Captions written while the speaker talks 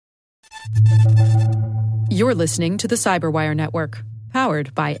You're listening to the Cyberwire Network,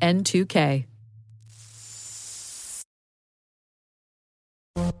 powered by N2K.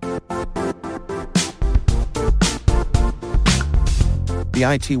 The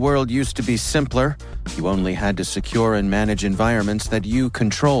IT world used to be simpler. You only had to secure and manage environments that you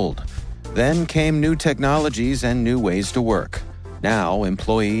controlled. Then came new technologies and new ways to work. Now,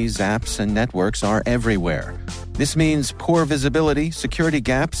 employees, apps, and networks are everywhere. This means poor visibility, security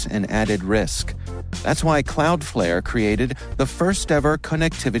gaps, and added risk. That's why Cloudflare created the first-ever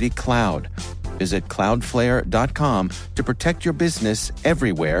connectivity cloud. Visit cloudflare.com to protect your business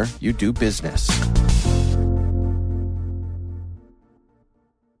everywhere you do business.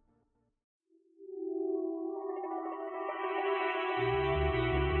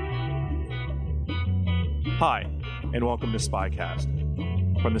 Hi, and welcome to Spycast.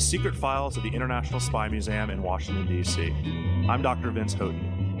 From the secret files of the International Spy Museum in Washington, D.C., I'm Dr. Vince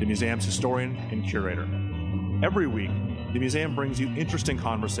Houghton, the museum's historian and curator. Every week, the museum brings you interesting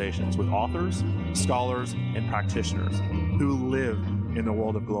conversations with authors, scholars, and practitioners who live in the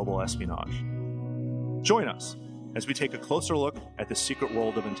world of global espionage. Join us as we take a closer look at the secret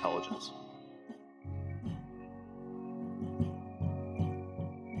world of intelligence.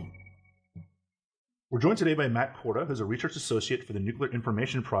 We're joined today by Matt Korda, who's a research associate for the Nuclear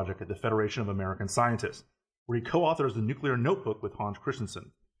Information Project at the Federation of American Scientists, where he co-authors the Nuclear Notebook with Hans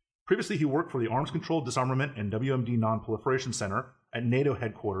Christensen. Previously, he worked for the Arms Control, Disarmament, and WMD Non-Proliferation Center at NATO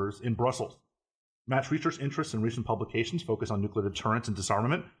headquarters in Brussels. Matt's research interests and recent publications focus on nuclear deterrence and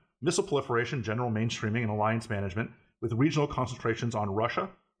disarmament, missile proliferation, general mainstreaming, and alliance management, with regional concentrations on Russia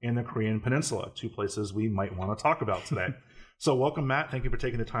and the Korean Peninsula, two places we might want to talk about today. So welcome, Matt. Thank you for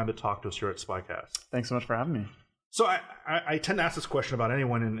taking the time to talk to us here at Spycast. Thanks so much for having me. So I tend to ask this question about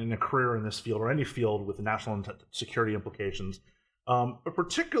anyone in a career in this field or any field with national security implications, but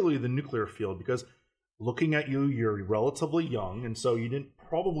particularly the nuclear field, because looking at you, you're relatively young, and so you didn't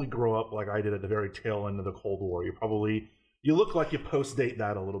probably grow up like I did at the very tail end of the Cold War. You look like you post-date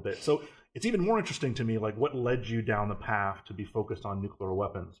that a little bit. So it's even more interesting to me, like what led you down the path to be focused on nuclear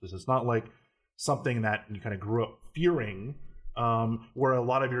weapons, because it's not like something that you kind of grew up fearing. Where a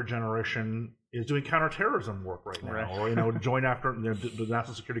lot of your generation is doing counterterrorism work right now, or join after the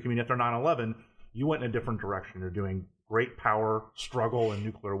national security community after 9/11. You went in a different direction. You're doing great power struggle and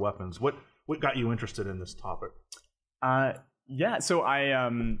nuclear weapons. What got you interested in this topic? So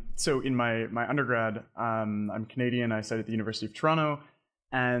in my undergrad, I'm Canadian. I studied at the University of Toronto,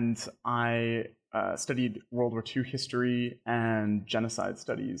 and I studied World War II history and genocide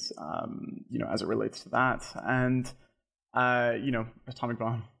studies. As it relates to that, and atomic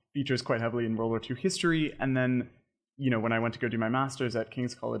bomb features quite heavily in World War II history. And then, when I went to go do my master's at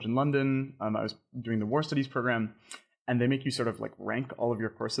King's College in London, I was doing the War Studies program, and they make you sort of like rank all of your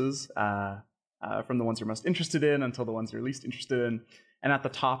courses from the ones you're most interested in until the ones you're least interested in. And at the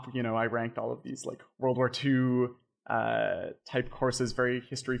top, I ranked all of these like World War II type courses, very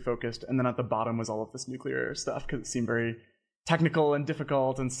history focused. And then at the bottom was all of this nuclear stuff because it seemed very technical and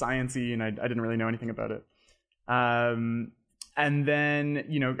difficult and sciencey, and I didn't really know anything about it. And then,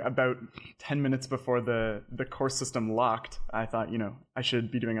 about 10 minutes before the course system locked, I thought, I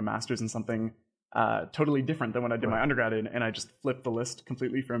should be doing a master's in something totally different than what I did my undergrad in. And I just flipped the list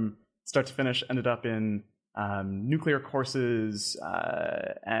completely from start to finish, ended up in nuclear courses.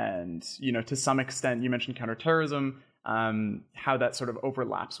 And, to some extent, you mentioned counterterrorism, how that sort of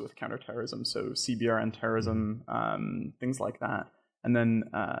overlaps with counterterrorism. So CBRN terrorism, things like that. And then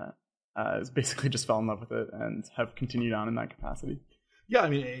basically just fell in love with it and have continued on in that capacity. Yeah, I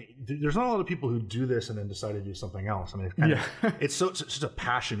mean, there's not a lot of people who do this and then decide to do something else. I mean, it's just a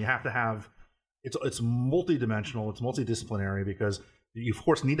passion. You have to have it's multidimensional, it's multidisciplinary, because you of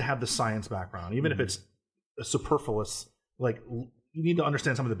course need to have the science background, even if it's superfluous. Like you need to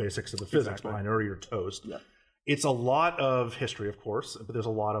understand some of the basics of the physics behind it, or you're toast. Yeah. It's a lot of history, of course, but there's a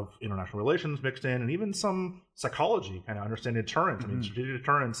lot of international relations mixed in, and even some psychology, kind of understanding deterrence. I mean, strategic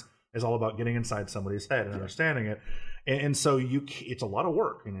deterrence is all about getting inside somebody's head and understanding it. And so it's a lot of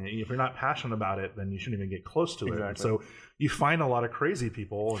work. If you're not passionate about it, then you shouldn't even get close to it. And so you find a lot of crazy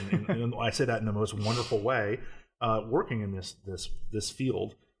people, and I say that in the most wonderful way, working in this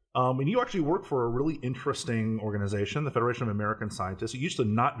field. And you actually work for a really interesting organization, the Federation of American Scientists. It used to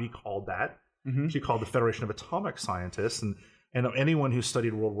not be called that. It's actually called the Federation of Atomic Scientists. And anyone who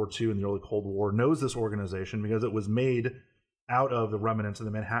studied World War II and the early Cold War knows this organization because it was made out of the remnants of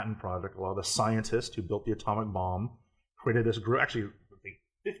the Manhattan Project. A lot of the scientists who built the atomic bomb created this group, actually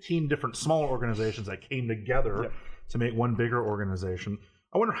 15 different smaller organizations that came together to make one bigger organization.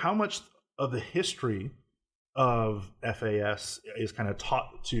 I wonder how much of the history of FAS is kind of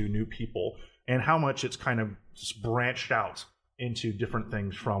taught to new people, and how much it's kind of just branched out into different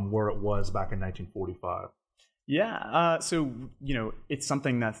things from where it was back in 1945. Yeah, so it's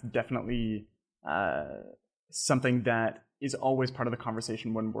something that's definitely something that is always part of the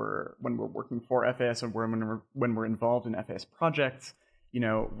conversation when we're working for FAS, or when we're involved in FAS projects.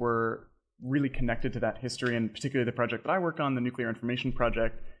 We're really connected to that history, and particularly the project that I work on, the Nuclear Information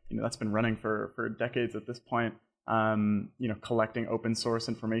Project. That's been running for decades at this point. Collecting open source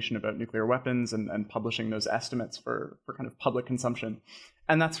information about nuclear weapons and publishing those estimates for kind of public consumption.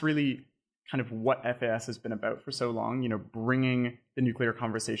 And that's really kind of what FAS has been about for so long, bringing the nuclear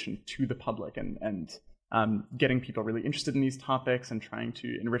conversation to the public and getting people really interested in these topics and trying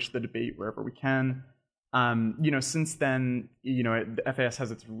to enrich the debate wherever we can. Since then, the FAS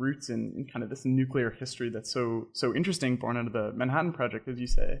has its roots in kind of this nuclear history that's so interesting, born out of the Manhattan Project, as you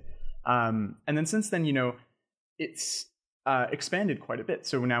say. And then since then, it's expanded quite a bit.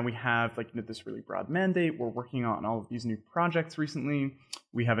 So now we have this really broad mandate. We're working on all of these new projects recently.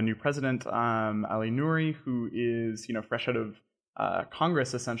 We have a new president, Ali Nouri, who is fresh out of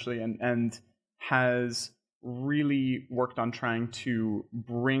Congress essentially, and has really worked on trying to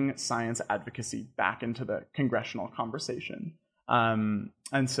bring science advocacy back into the congressional conversation. And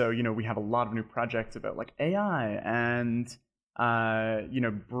so, we have a lot of new projects about AI and,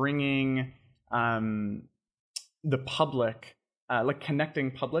 bringing the public, connecting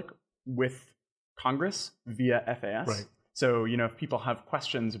public with Congress via FAS. Right. So, if people have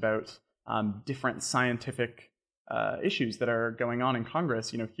questions about different scientific issues that are going on in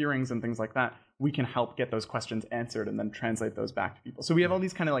Congress, hearings and things like that, we can help get those questions answered and then translate those back to people. So we have all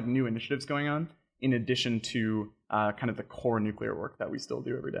these kind of new initiatives going on in addition to kind of the core nuclear work that we still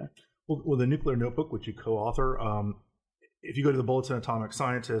do every day. Well, the Nuclear Notebook, which you co-author, if you go to the Bulletin of Atomic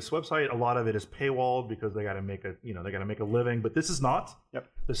Scientists website, a lot of it is paywalled because they got to make a living. But this is not. Yep.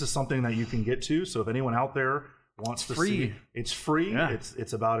 This is something that you can get to. So if anyone out there wants to see, it's free. Yeah.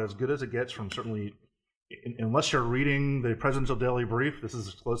 It's about as good as it gets from certainly. Unless you're reading the Presidential Daily Brief, this is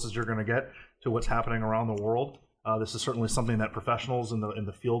as close as you're going to get to what's happening around the world. This is certainly something that professionals in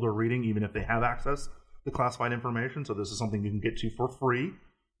the field are reading, even if they have access to classified information. So this is something you can get to for free.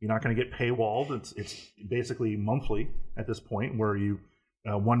 You're not going to get paywalled. It's basically monthly at this point, where you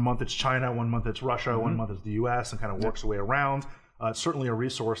 1 month it's China, 1 month it's Russia, 1 month it's the U.S., and kind of works the way around. It's certainly a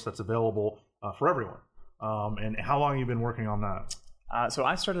resource that's available for everyone. And how long have you been working on that? So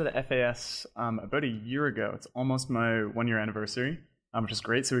I started at FAS about a year ago. It's almost my 1 year anniversary, which is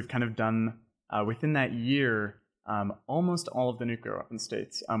great. So we've kind of done, within that year, almost all of the nuclear weapon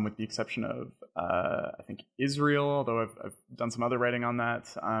states, with the exception of, I think, Israel, although I've done some other writing on that,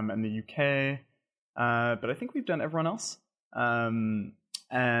 and the UK. But I think we've done everyone else.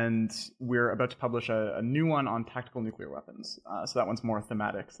 And we're about to publish a new one on tactical nuclear weapons. So that one's more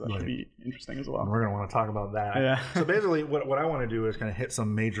thematic, so that should be interesting as well. And we're going to want to talk about that. Yeah. So basically, what I want to do is kind of hit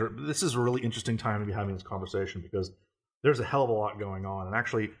some major... This is a really interesting time to be having this conversation because there's a hell of a lot going on. And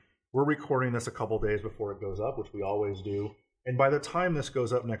actually, we're recording this a couple days before it goes up, which we always do. And by the time this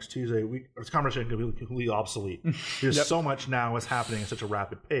goes up next Tuesday, this conversation can be completely obsolete. Because so much now is happening at such a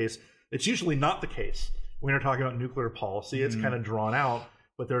rapid pace. It's usually not the case when you're talking about nuclear policy. It's kind of drawn out.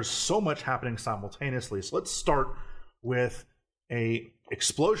 But there's so much happening simultaneously. So let's start with a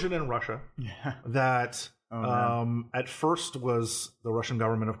explosion in Russia that at first was the Russian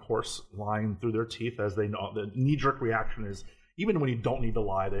government, of course, lying through their teeth, as they know. The knee-jerk reaction is, even when you don't need to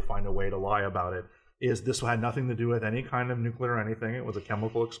lie, they find a way to lie about it, is this had nothing to do with any kind of nuclear or anything. It was a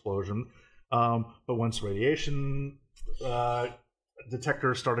chemical explosion. But once radiation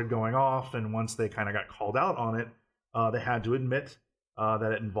detectors started going off, and once they kind of got called out on it, they had to admit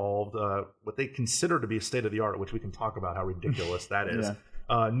that it involved what they consider to be state-of-the-art, which we can talk about how ridiculous that is.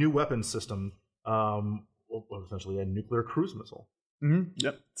 New weapons system, essentially a nuclear cruise missile.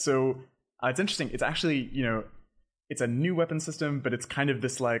 Yep. So it's interesting. It's actually, it's a new weapon system, but it's kind of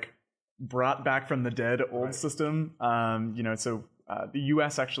this brought back from the dead old system. So the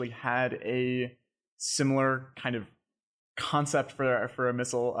U.S. actually had a similar kind of concept for a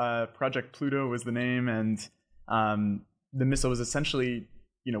missile. Project Pluto was the name, and the missile was essentially,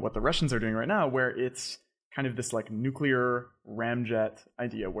 what the Russians are doing right now, where it's kind of this nuclear ramjet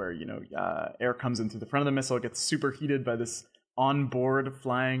idea where, air comes into the front of the missile, gets superheated by this onboard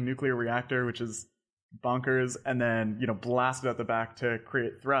flying nuclear reactor, which is bonkers, and then, blasted out the back to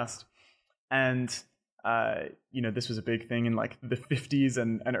create thrust. And, this was a big thing in the 50s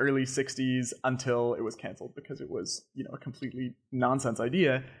and early 60s until it was canceled because it was, a completely nonsense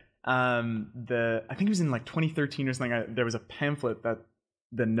idea. I think it was in 2013 or something. There was a pamphlet that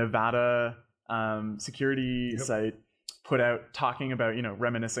the Nevada security site put out talking about,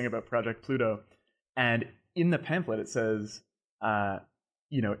 reminiscing about Project Pluto. And in the pamphlet, it says,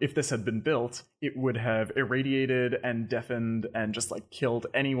 if this had been built, it would have irradiated and deafened and just like killed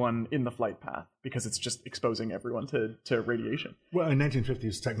anyone in the flight path because it's just exposing everyone to radiation. Well, in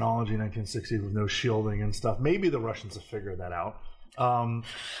 1950s technology, 1960s with no shielding and stuff, maybe the Russians have figured that out. I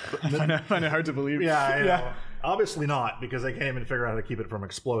find it hard to believe. Yeah, I know. Obviously not, because they can't even figure out how to keep it from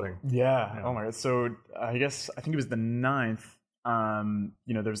exploding. Yeah. Oh my God. So I think it was the 9th.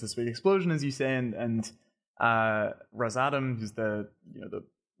 There was this big explosion, as you say, and Rosatom, who's the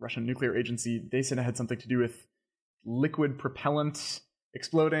Russian nuclear agency, they said it had something to do with liquid propellant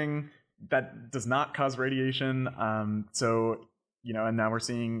exploding that does not cause radiation. And now we're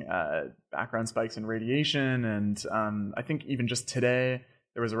seeing background spikes in radiation. And I think even just today,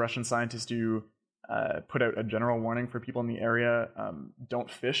 there was a Russian scientist who put out a general warning for people in the area, don't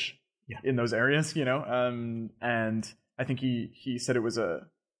fish in those areas, and I think he said it was a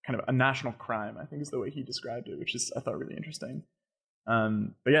kind of a national crime, I think is the way he described it, which is, I thought, really interesting.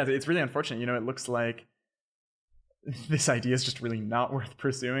 But yeah, it's really unfortunate. It looks like this idea is just really not worth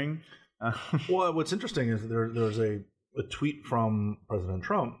pursuing. Well, what's interesting is there's a tweet from President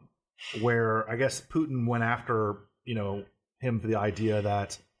Trump where I guess Putin went after, him for the idea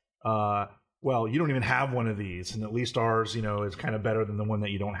that, well, you don't even have one of these, and at least ours, is kind of better than the one that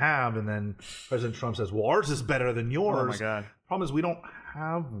you don't have. And then President Trump says, well, ours is better than yours. Oh my God. Problem is we don't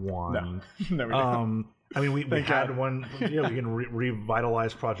have one. No, we don't. We had one. We can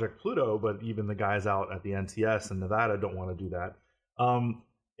revitalize Project Pluto, but even the guys out at the NTS in Nevada don't want to do that.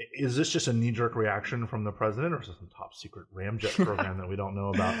 Is this just a knee-jerk reaction from the president, or is this some top-secret ramjet program that we don't know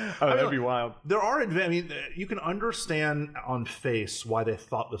about? That'd be wild. There are, you can understand on face why they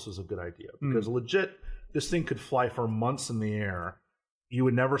thought this was a good idea, because legit, this thing could fly for months in the air. You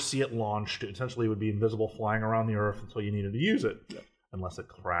would never see it launched. It essentially would be invisible, flying around the Earth until you needed to use it, unless it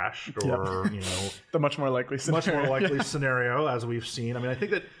crashed or the much more likely scenario. Scenario, as we've seen. I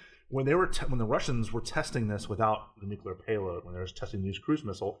think that when the Russians were testing this without the nuclear payload, when they were testing the used cruise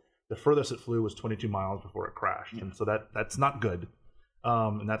missile, the furthest it flew was 22 miles before it crashed, and so that's not good.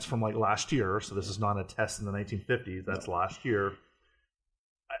 And that's from last year. So this is not a test in the 1950s. That's last year.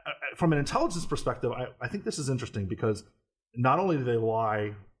 From an intelligence perspective, I think this is interesting because not only do they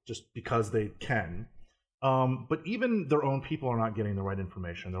lie just because they can, but even their own people are not getting the right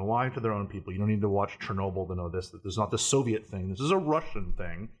information. They're lying to their own people. You don't need to watch Chernobyl to know this. That this is not the Soviet thing. This is a Russian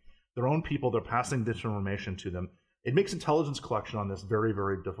thing. Their own people, they're passing disinformation to them. It makes intelligence collection on this very,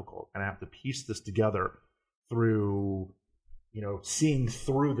 very difficult. And I have to piece this together through, seeing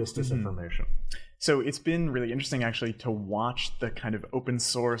through this disinformation. So it's been really interesting, actually, to watch the kind of open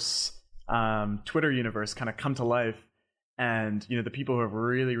source Twitter universe kind of come to life. And, the people who have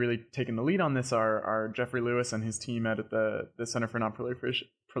really, really taken the lead on this are Jeffrey Lewis and his team out at the Center for Non-Proliferation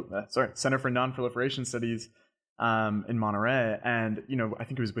Studies in Monterey. And, I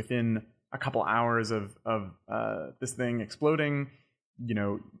think it was within a couple hours of this thing exploding,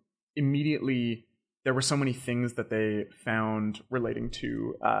 immediately there were so many things that they found relating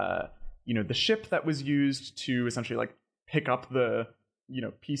to, the ship that was used to essentially pick up the,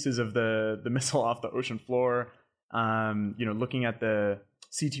 pieces of the missile off the ocean floor. Looking at the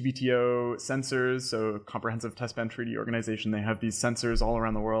CTBTO sensors, so Comprehensive Test Ban Treaty Organization, they have these sensors all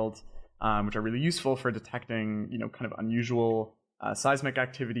around the world, which are really useful for detecting, kind of unusual seismic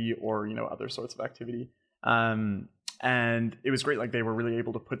activity or, other sorts of activity. And it was great. They were really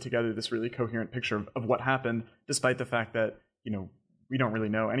able to put together this really coherent picture of what happened, despite the fact that, we don't really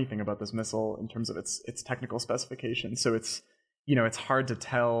know anything about this missile in terms of its technical specifications. So it's, it's hard to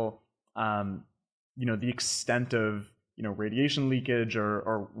tell, the extent of, radiation leakage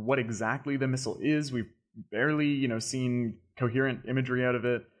or what exactly the missile is. We've barely, seen coherent imagery out of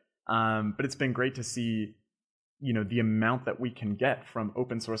it. But it's been great to see, the amount that we can get from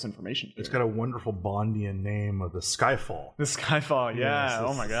open source information here. It's got a wonderful Bondian name of the Skyfall. The Skyfall, yeah.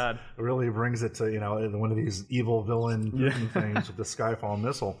 Oh my God. It really brings it to, one of these evil villain things with the Skyfall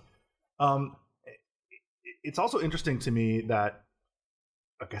missile. It's also interesting to me that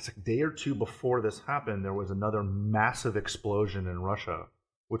I guess a day or two before this happened, there was another massive explosion in Russia,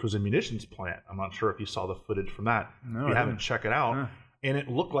 which was a munitions plant. I'm not sure if you saw the footage from that. No, if you haven't, check it out. And it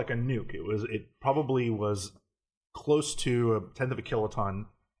looked like a nuke. It probably was close to a tenth of a kiloton.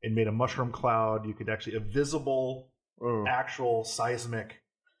 It made a mushroom cloud. You could actually, a visible, actual seismic,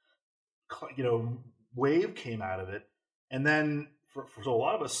 wave came out of it. And then, so a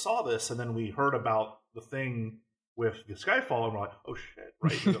lot of us saw this, and then we heard about the thing with the Skyfall, and we're like, oh shit,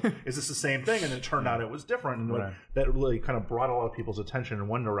 right? Is this the same thing? And it turned out it was different, and that really kind of brought a lot of people's attention in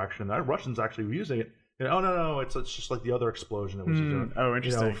one direction. The Russians actually were using it. And, oh no, it's just like the other explosion that was interesting.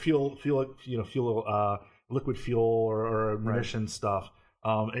 Liquid fuel or munition stuff.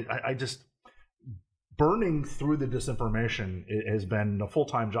 I just burning through the disinformation has been a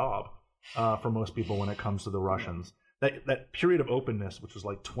full-time job for most people when it comes to the Russians. That period of openness, which was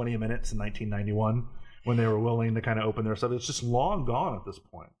like 20 minutes in 1991, when they were willing to kind of open their stuff, it's just long gone at this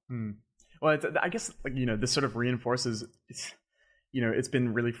point. Well, I guess this sort of reinforces. It's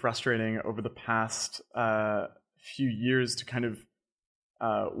been really frustrating over the past few years to kind of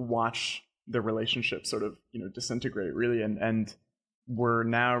watch the relationship sort of disintegrate really, and we're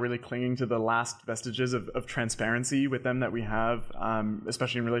now really clinging to the last vestiges of transparency with them that we have,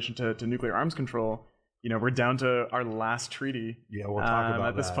 especially in relation to nuclear arms control. We're down to our last treaty. Yeah, we'll talk about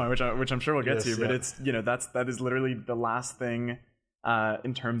at this point, which I'm sure we'll get to. But it's that is literally the last thing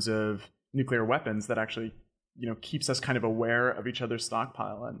in terms of nuclear weapons that actually keeps us kind of aware of each other's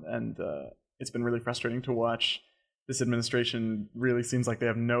stockpile, and it's been really frustrating to watch. This administration really seems like they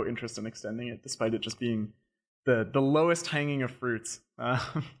have no interest in extending it, despite it just being the lowest hanging of fruits.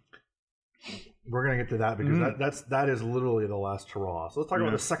 We're going to get to that because that is literally the last hurrah. So let's talk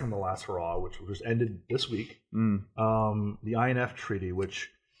about the second to last hurrah, which was ended this week. The INF Treaty, which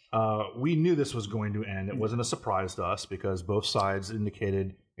we knew this was going to end. It wasn't a surprise to us because both sides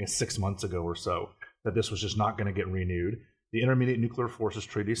indicated 6 months ago or so that this was just not going to get renewed. The Intermediate Nuclear Forces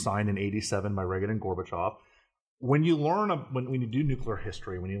Treaty, signed in '87 by Reagan and Gorbachev. When you learn when you do nuclear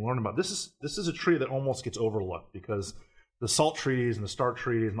history, when you learn about this is a treaty that almost gets overlooked because the SALT treaties and the START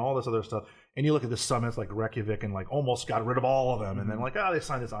treaties and all this other stuff, and you look at the summits like Reykjavik and like almost got rid of all of them, and then like they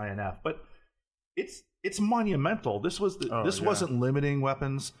signed this INF, but it's monumental. This wasn't limiting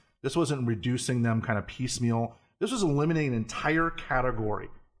weapons. This wasn't reducing them kind of piecemeal. This was eliminating an entire category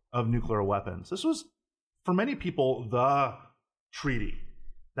of nuclear weapons. This was, for many people, the treaty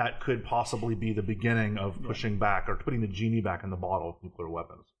that could possibly be the beginning of pushing back or putting the genie back in the bottle of nuclear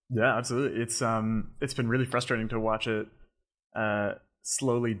weapons. Yeah, absolutely. It's been really frustrating to watch it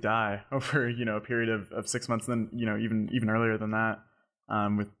slowly die over a period of 6 months, and then even earlier than that,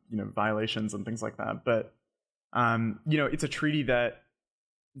 with violations and things like that. But it's a treaty that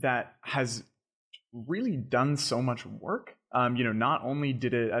has really done so much work. Not only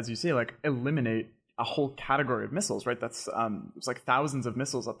did it, as you say, like eliminate a whole category of missiles, right? That's it was like thousands of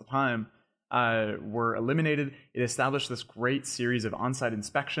missiles at the time were eliminated. It established this great series of on-site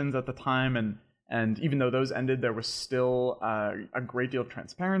inspections at the time, and even though those ended, there was still a great deal of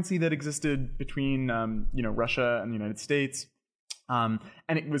transparency that existed between Russia and the United States, and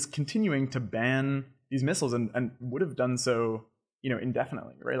it was continuing to ban these missiles and would have done so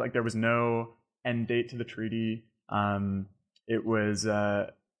indefinitely, right? Like there was no end date to the treaty. It was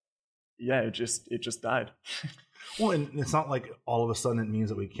it just died. Well, and it's not like all of a sudden it means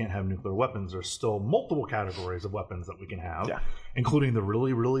that we can't have nuclear weapons. There's still multiple categories of weapons that we can have, including the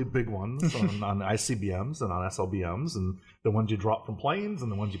really, really big ones on ICBMs and on SLBMs, and the ones you drop from planes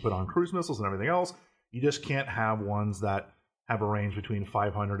and the ones you put on cruise missiles and everything else. You just can't have ones that have a range between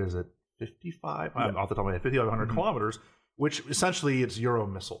 500, is it 55? Off the top of my head, 5,500 kilometers, which essentially it's Euro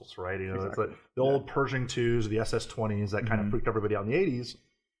missiles, right? It's like the old Pershing 2s, the SS-20s that kind of freaked everybody out in the 80s.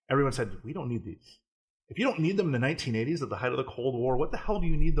 Everyone said, we don't need these. If you don't need them in the 1980s at the height of the Cold War, what the hell do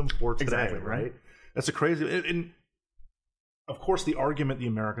you need them for today, exactly, right? That's a crazy... And of course, the argument the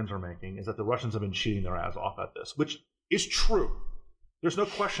Americans are making is that the Russians have been cheating their ass off at this, which is true. There's no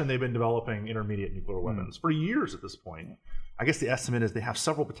question they've been developing intermediate nuclear weapons for years at this point. I guess the estimate is they have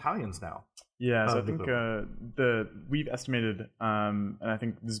several battalions now. Yeah, so I think we've estimated, and I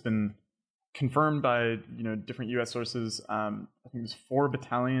think this has been confirmed by different U.S. sources. I think there's 4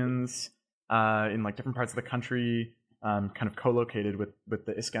 battalions in like different parts of the country, kind of co-located with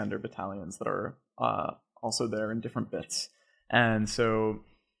the Iskander battalions that are also there in different bits. And so,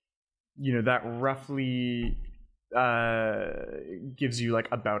 that roughly gives you like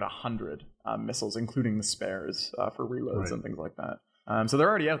about 100 missiles, including the spares for reloads and things like that. So they're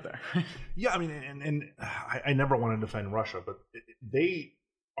already out there. Yeah, I mean, and I never want to defend Russia, but they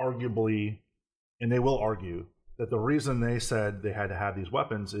arguably, and they will argue, that the reason they said they had to have these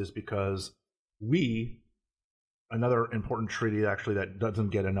weapons is because another important treaty actually that doesn't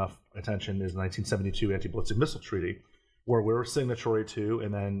get enough attention is the 1972 Anti-Ballistic Missile Treaty, where we were signatory to,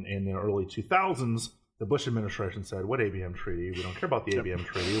 and then in the early 2000s, the Bush administration said, what ABM treaty? We don't care about the ABM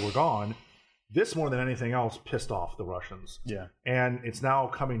treaty. We're gone. This, more than anything else, pissed off the Russians. Yeah. And it's now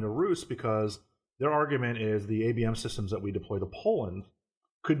coming to roost because their argument is the ABM systems that we deploy to Poland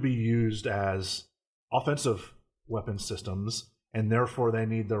could be used as offensive weapon systems, and therefore they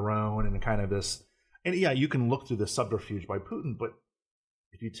need their own, and kind of this. And yeah, you can look through the subterfuge by Putin, but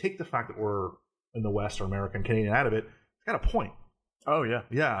if you take the fact that we're in the West or America and Canadian out of it, it's got a point. Oh yeah,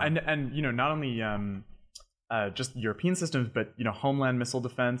 yeah, and not only just European systems, but homeland missile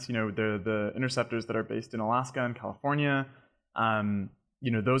defense. The interceptors that are based in Alaska and California.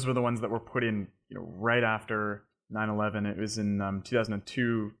 Those were the ones that were put in right after 9/11. It was in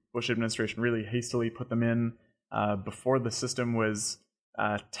 2002. Bush administration really hastily put them in before the system was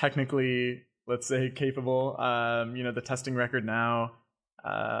technically, let's say, capable. The testing record now,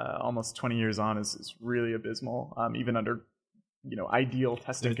 almost 20 years on, is really abysmal, even under ideal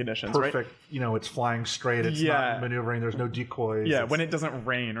testing conditions. Perfect. Right? It's flying straight. It's not maneuvering. There's no decoys. Yeah, when it doesn't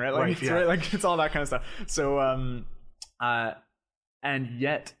rain, right? It's all that kind of stuff. So, and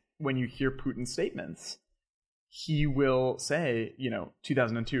yet when you hear Putin's statements, he will say,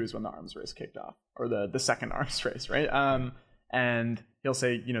 2002 is when the arms race kicked off, or the second arms race, right? And he'll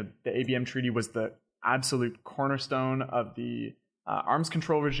say, the ABM treaty was the absolute cornerstone of the arms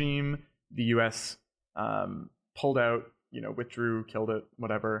control regime. The U.S. Pulled out, withdrew, killed it,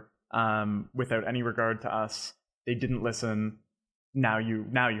 whatever, without any regard to us. They didn't listen. Now you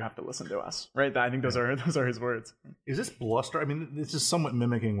have to listen to us, right? I think those are his words. Is this bluster? I mean, this is somewhat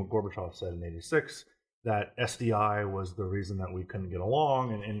mimicking what Gorbachev said in '86, that SDI was the reason that we couldn't get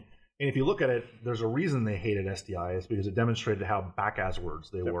along. And if you look at it, there's a reason they hated SDI, is because it demonstrated how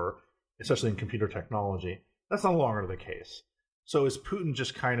back-asswards they were, especially in computer technology. That's no longer the case. So is Putin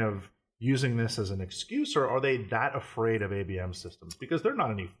just kind of using this as an excuse, or are they that afraid of ABM systems? Because they're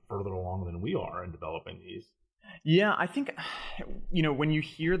not any further along than we are in developing these. Yeah, I think, when you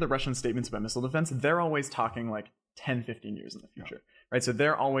hear the Russian statements about missile defense, they're always talking like 10, 15 years in the future, right? So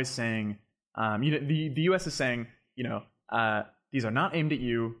they're always saying, the U.S. is saying, these are not aimed at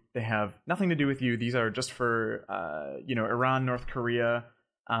you. They have nothing to do with you. These are just for, Iran, North Korea.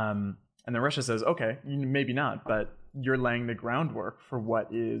 And then Russia says, okay, maybe not, but you're laying the groundwork for what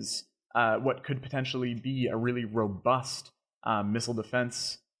could potentially be a really robust missile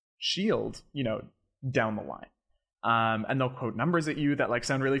defense shield, down the line. And they'll quote numbers at you that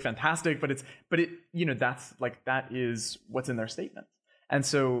sound really fantastic, but that is what's in their statement. And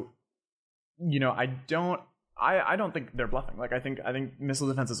so, I don't think they're bluffing. I think missile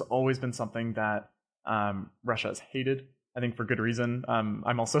defense has always been something that Russia has hated. I think for good reason.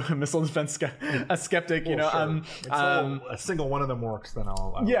 I'm also a missile defense skeptic. Sure. A single one of them works, then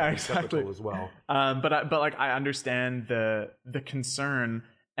I'll exactly as well. But I understand the concern.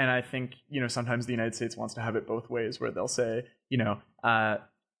 And I think, sometimes the United States wants to have it both ways, where they'll say,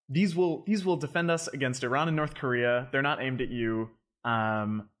 these will defend us against Iran and North Korea. They're not aimed at you.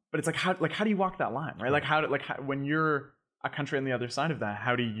 But it's how do you walk that line, right? How when you're a country on the other side of that,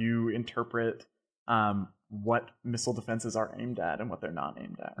 how do you interpret what missile defenses are aimed at and what they're not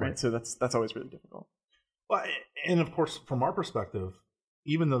aimed at, right? So that's always really difficult. Well, and of course, from our perspective,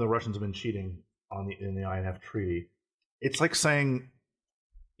 even though the Russians have been cheating in the INF treaty, it's like saying,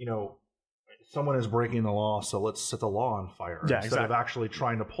 someone is breaking the law, so let's set the law on fire. Instead of actually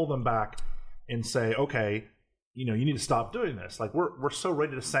trying to pull them back and say, okay, you need to stop doing this. We're so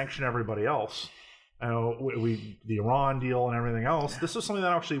ready to sanction everybody else. The Iran deal and everything else. This is something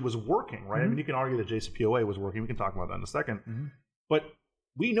that actually was working, right? Mm-hmm. I mean, you can argue that JCPOA was working. We can talk about that in a second. Mm-hmm. But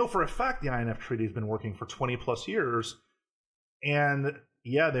we know for a fact the INF treaty has been working for 20 plus years. And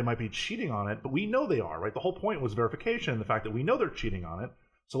yeah, they might be cheating on it, but we know they are, right? The whole point was verification, the fact that we know they're cheating on it.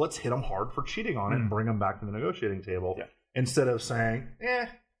 So let's hit them hard for cheating on it and bring them back to the negotiating table instead of saying,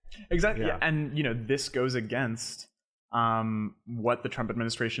 Exactly. Yeah. And, this goes against what the Trump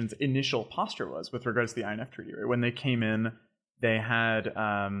administration's initial posture was with regards to the INF treaty. Right? When they came in, they had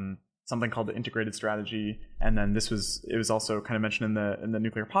something called the integrated strategy. And then it was also kind of mentioned in the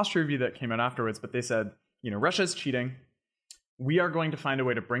nuclear posture review that came out afterwards. But they said, Russia's cheating. We are going to find a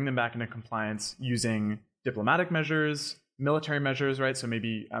way to bring them back into compliance using diplomatic measures, military measures, right? So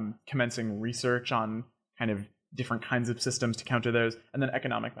maybe commencing research on kind of different kinds of systems to counter those, and then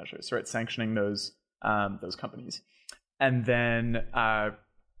economic measures, right? Sanctioning those companies. And then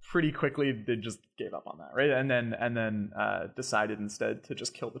pretty quickly they just gave up on that, right? And then decided instead to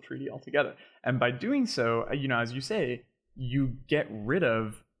just kill the treaty altogether. And by doing so, as you say, you get rid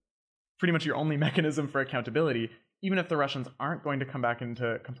of pretty much your only mechanism for accountability, even if the Russians aren't going to come back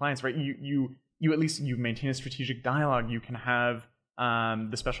into compliance, right? You at least you maintain a strategic dialogue. You can have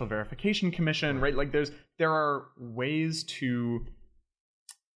the Special Verification Commission, right? There are ways to,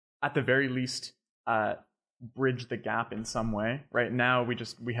 at the very least, bridge the gap in some way. Right now,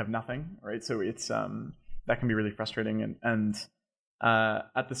 we have nothing, right? So it's that can be really frustrating, and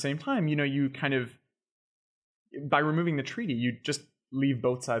at the same time, you kind of by removing the treaty, you just leave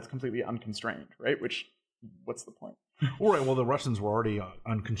both sides completely unconstrained, right? What's the point? Right. Well, the Russians were already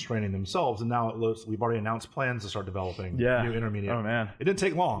unconstraining themselves, and now we've already announced plans to start developing new intermediate. Oh man, it didn't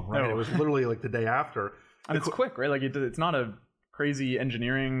take long, right? No. It was literally like the day after, and it's quick, right? Like it's not a crazy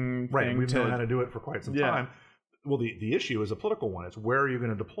engineering right. thing. We've known how to do it for quite some time. Well, the issue is a political one. It's where are you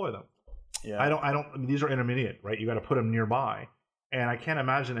going to deploy them? Yeah. I mean, these are intermediate, right? You got to put them nearby, and I can't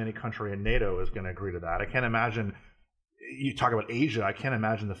imagine any country in NATO is going to agree to that. I can't imagine. You talk about Asia. I can't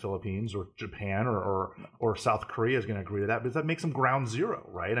imagine the Philippines or Japan or South Korea is going to agree to that, because that makes them ground zero,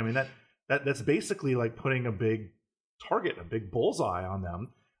 right? I mean that's basically like putting a big target, a big bullseye on them.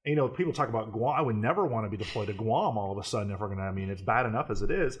 And, people talk about Guam. I would never want to be deployed to Guam all of a sudden if we're going to. I mean, it's bad enough as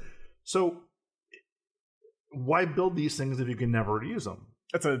it is. So why build these things if you can never use them?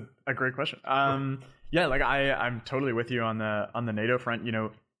 That's a great question. Yeah, like I'm totally with you on the NATO front.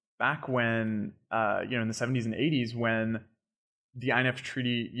 Back when in the 70s and 80s, when the INF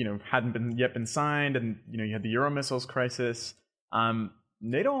Treaty hadn't been signed, and you had the Euromissiles crisis,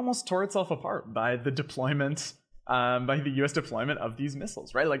 NATO almost tore itself apart by the deployment, by the U.S. deployment of these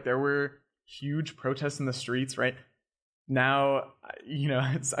missiles, right? Like there were huge protests in the streets, right? Now,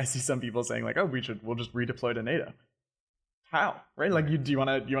 I see some people saying like, oh, we'll just redeploy to NATO. How, right? Like, do you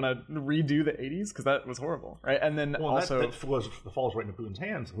want to redo the 80s, because that was horrible, right? And then also that falls right into Putin's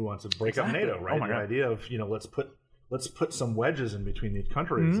hands, who wants to break up NATO, right? Oh, the idea of let's put some wedges in between these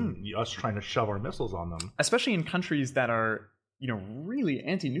countries, and us trying to shove our missiles on them, especially in countries that are really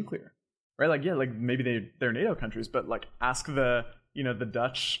anti-nuclear, right? Like maybe they're NATO countries, but like ask the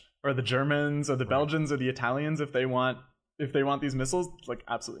Dutch or the Germans or the Belgians or the Italians if they want these missiles. Like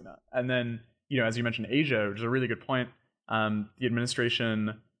absolutely not. And then as you mentioned, Asia, which is a really good point. The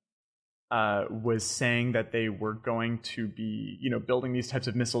administration was saying that they were going to be, building these types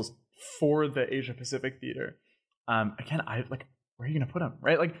of missiles for the Asia Pacific theater. Again, where are you going to put them,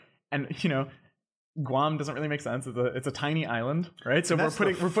 right? Like, and Guam doesn't really make sense. It's a tiny island, right? So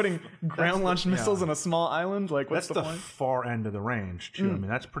we're putting ground launched missiles on a small island. Like, what's the point? Far end of the range too. I mean,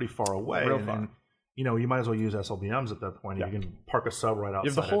 that's pretty far away. Real far. You might as well use SLBMs at that point. Yeah. You can park a sub right outside.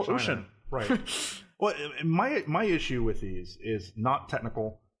 You have the whole China. ocean, right? Well, my issue with these is not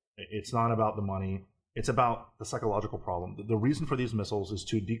technical. It's not about the money. It's about the psychological problem. The reason for these missiles is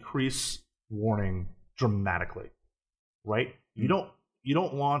to decrease warning dramatically, right? Mm-hmm. You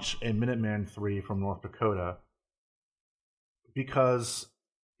don't launch a Minuteman III from North Dakota because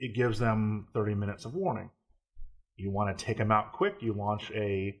it gives them 30 minutes of warning. You want to take them out quick. You launch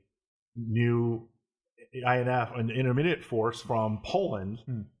a new INF, an intermediate force from Poland.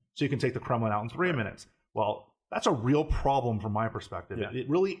 So you can take the Kremlin out in 3 minutes. Well, that's a real problem from my perspective. Yeah. It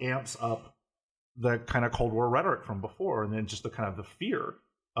really amps up the kind of Cold War rhetoric from before, and then just the kind of the fear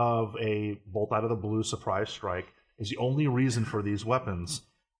of a bolt out of the blue surprise strike is the only reason for these weapons.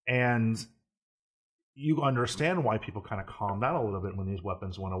 And you understand why people kind of calmed down a little bit when these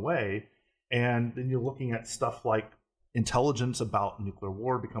weapons went away. And then you're looking at stuff like intelligence about nuclear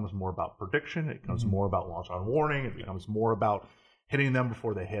war becomes more about prediction. It becomes more about launch on warning. It becomes more about hitting them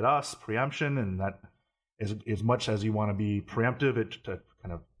before they hit us, preemption, and that as much as you want to be preemptive, it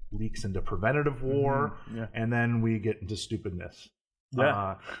kind of leaks into preventative war, and then we get into stupidness.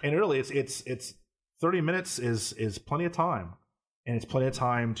 Yeah, and really, it's 30 minutes is plenty of time, and it's plenty of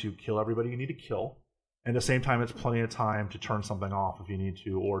time to kill everybody you need to kill, and at the same time, it's plenty of time to turn something off if you need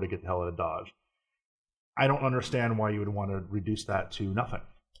to, or to get the hell out of Dodge. I don't understand why you would want to reduce that to nothing.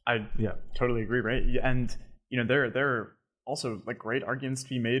 I totally agree, right? And there are also like great arguments to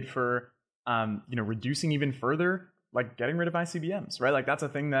be made for reducing even further, like getting rid of ICBMs, right? Like that's a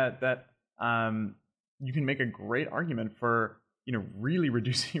thing that you can make a great argument for, really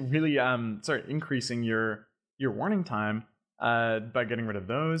reducing, increasing your warning time by getting rid of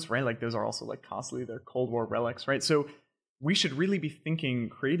those, right? Like those are also like costly, they're Cold War relics, right? So we should really be thinking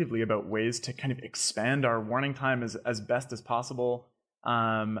creatively about ways to kind of expand our warning time as best as possible.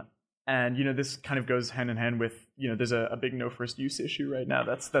 And this kind of goes hand in hand with there's a big no first use issue right now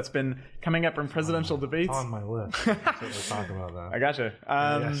that's been coming up in presidential debates. It's on my list. We'll talk about that. I gotcha.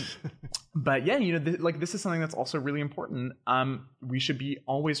 Yes. But yeah, this is something that's also really important. We should be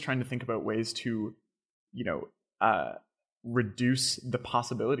always trying to think about ways to reduce the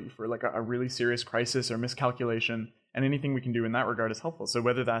possibility for like a really serious crisis or miscalculation, and anything we can do in that regard is helpful. So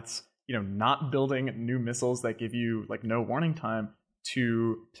whether that's not building new missiles that give you like no warning time,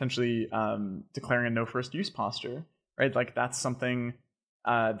 to potentially declaring a no first use posture, right? Like that's something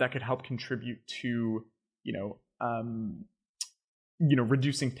that could help contribute to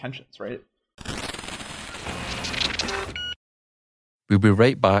reducing tensions, right? We'll be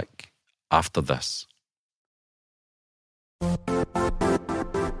right back after this.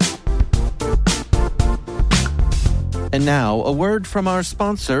 And now, a word from our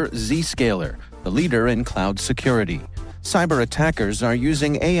sponsor, Zscaler, the leader in cloud security. Cyber attackers are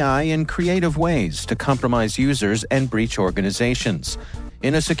using AI in creative ways to compromise users and breach organizations.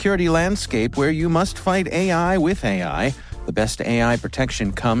 In a security landscape where you must fight AI with AI, the best AI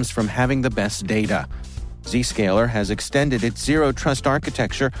protection comes from having the best data. Zscaler has extended its Zero Trust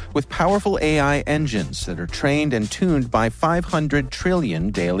architecture with powerful AI engines that are trained and tuned by 500 trillion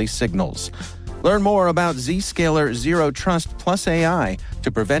daily signals. Learn more about Zscaler Zero Trust Plus AI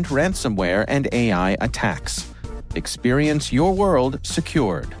to prevent ransomware and AI attacks. Experience your world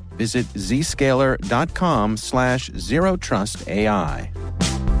secured. Visit zscaler.com/zerotrustai.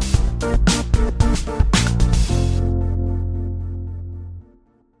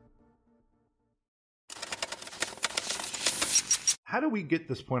 How do we get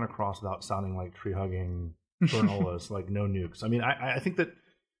this point across without sounding like tree-hugging journalists, like no nukes? I mean, I think that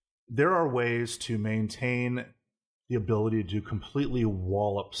there are ways to maintain the ability to completely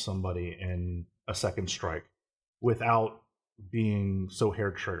wallop somebody in a second strike without being so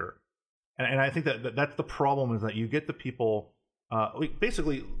hair-trigger. And I think that that's the problem, is that you get the people,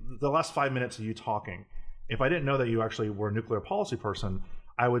 basically, the last 5 minutes of you talking, if I didn't know that you actually were a nuclear policy person,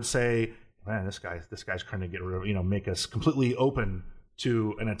 I would say, man, this guy's trying to get rid of, make us completely open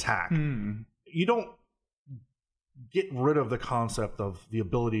to an attack. You don't get rid of the concept of the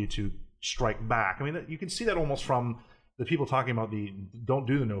ability to strike back. I mean, you can see that almost from the people talking about the don't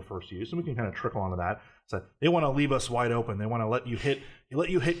do the no first use, and we can kind of trickle onto that. So they want to leave us wide open. They want to let you hit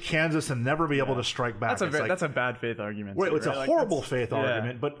Kansas and never be able to strike back. That's a bad faith argument. Right, it's a horrible faith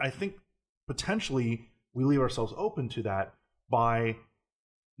argument, but I think potentially we leave ourselves open to that by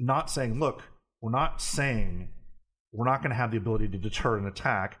not saying, look, we're not saying we're not going to have the ability to deter an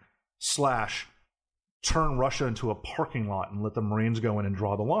attack / turn Russia into a parking lot and let the Marines go in and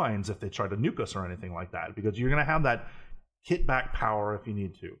draw the lines if they try to nuke us or anything like that, because you're going to have that hit back power if you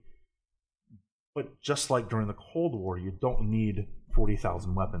need to. But just like during the Cold War, you don't need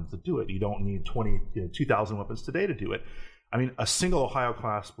 40,000 weapons to do it. You don't need 2,000 weapons today to do it. I mean, a single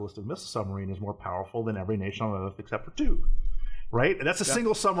Ohio-class ballistic missile submarine is more powerful than every nation on Earth except for 2. Right? And that's a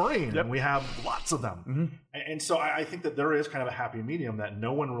single submarine, and we have lots of them. And so I think that there is kind of a happy medium that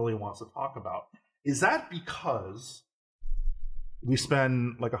no one really wants to talk about. Is that because we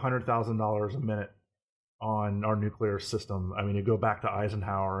spend like $100,000 a minute on our nuclear system? I mean, you go back to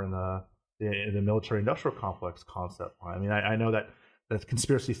Eisenhower and the military-industrial complex concept. I mean, I know that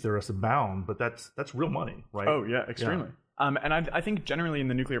conspiracy theorists abound, but that's real money, right? Oh yeah, extremely. Yeah. And I think generally in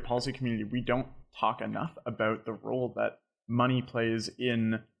the nuclear policy community, we don't talk enough about the role that money plays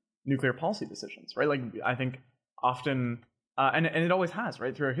in nuclear policy decisions, right? Like, I think often, and it always has,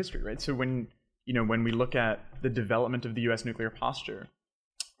 right, through our history, right? So when we look at the development of the U.S. nuclear posture,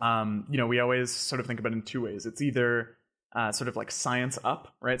 we always sort of think about it in 2 ways. It's either sort of like science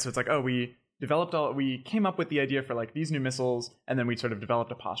up, right? So it's like, oh, we came up with the idea for like these new missiles, and then we sort of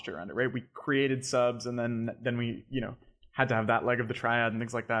developed a posture around it, right? We created subs, and then we, had to have that leg of the triad and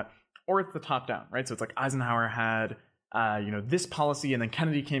things like that. Or it's the top down, right? So it's like Eisenhower had, this policy, and then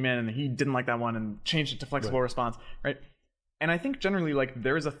Kennedy came in and he didn't like that one and changed it to flexible response, right? And I think generally, like,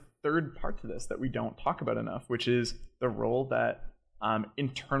 there is a third part to this that we don't talk about enough, which is the role that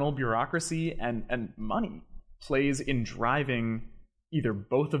internal bureaucracy and money plays in driving either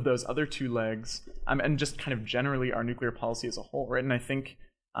both of those other 2 legs, and just kind of generally our nuclear policy as a whole, right? And I think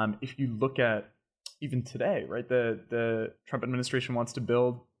if you look at even today, right, the Trump administration wants to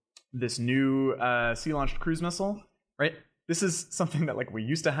build this new sea-launched cruise missile, right? This is something that like we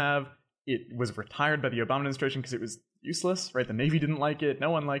used to have. It was retired by the Obama administration because it was useless, right? The Navy didn't like it.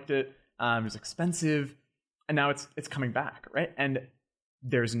 No one liked it. It was expensive. And now it's coming back, right? And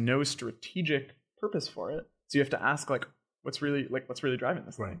there's no strategic purpose for it. So you have to ask, like, what's really driving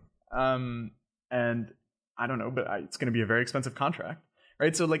this thing? And I don't know, but it's going to be a very expensive contract,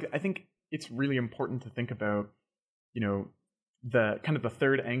 right? So like, I think it's really important to think about, the kind of the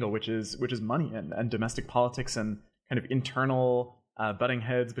third angle, which is money and domestic politics and kind of internal butting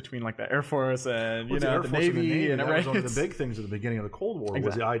heads between like the Air Force and the Navy. And that was one of the big things at the beginning of the Cold War.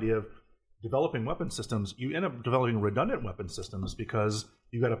 Was the idea of developing weapon systems. You end up developing redundant weapon systems because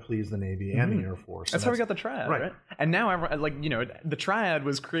you got to please the Navy and the Air Force. That's how we got the triad, right? And now, the triad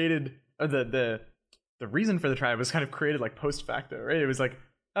was created. Or the reason for the triad was kind of created like post facto, right? It was like,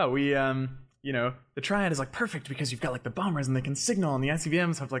 oh, we the triad is like perfect because you've got like the bombers and they can signal, and the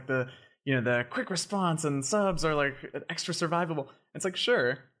ICBMs have like the quick response, and subs are like extra survivable. It's like,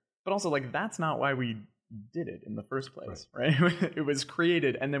 sure, but also like that's not why we did it in the first place, right? It was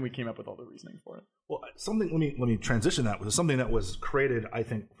created, and then we came up with all the reasoning for it. Well, let me transition that with something that was created, I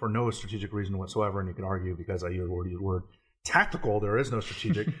think, for no strategic reason whatsoever, and you can argue because I used the word tactical, there is no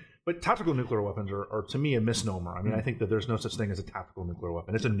strategic, but tactical nuclear weapons are to me a misnomer. I mean, I think that there's no such thing as a tactical nuclear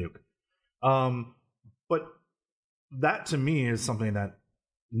weapon. It's a nuke. But that to me is something that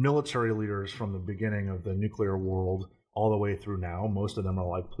military leaders from the beginning of the nuclear world all the way through now, most of them are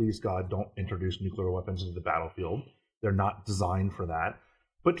like, please God, don't introduce nuclear weapons into the battlefield. They're not designed for that.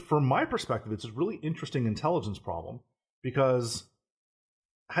 But from my perspective, it's a really interesting intelligence problem, because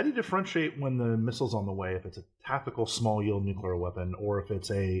how do you differentiate when the missile's on the way, if it's a tactical small yield nuclear weapon or if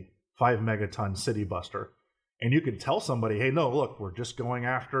it's a 5 megaton city buster? And you could tell somebody, hey, no, look, we're just going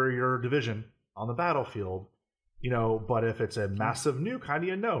after your division on the battlefield, but if it's a massive nuke, how do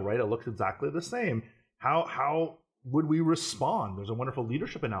you know, right? It looks exactly the same. How would we respond? There's a wonderful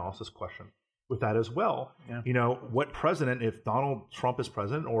leadership analysis question with that as well. Yeah. What president, if Donald Trump is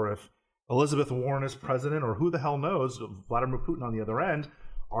president, or if Elizabeth Warren is president, or who the hell knows, Vladimir Putin on the other end,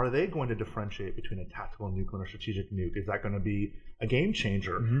 are they going to differentiate between a tactical nuke and a strategic nuke? Is that going to be a game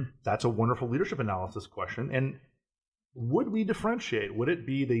changer? Mm-hmm. That's a wonderful leadership analysis question. And would we differentiate? Would it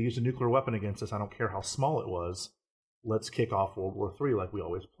be they used a nuclear weapon against us? I don't care how small it was. Let's kick off World War III like we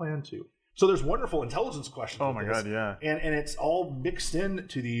always planned to. So there's wonderful intelligence questions. Oh my God, yeah. And it's all mixed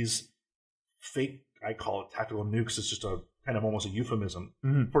into these fake, I call it tactical nukes. It's just a kind of almost a euphemism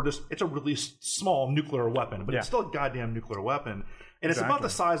for just, it's a really small nuclear weapon, but it's still a goddamn nuclear weapon. And it's about the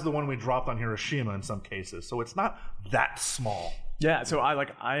size of the one we dropped on Hiroshima in some cases. So it's not that small. Yeah. So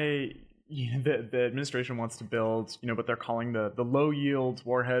the administration wants to build, what they're calling the low yield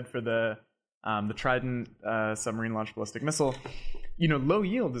warhead for the Trident submarine launched ballistic missile. Low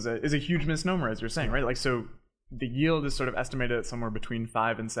yield is a huge misnomer, as you're saying, right? Like, so the yield is sort of estimated at somewhere between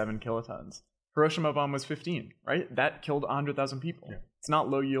 5 and 7 kilotons. Hiroshima bomb was 15, right? That killed 100,000 people. Yeah. It's not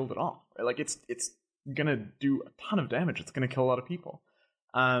low yield at all, right? Like, it's gonna do a ton of damage. It's gonna kill a lot of people.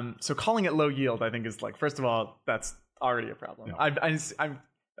 So calling it low yield, I think, is like, first of all, that's already a problem. Yeah. I'm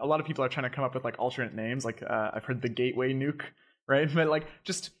a lot of people are trying to come up with like alternate names. Like I've heard the gateway nuke, right? But like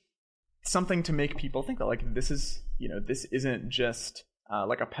just something to make people think that like this is, this isn't just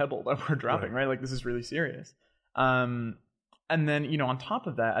like a pebble that we're dropping, right? Like this is really serious. And then, on top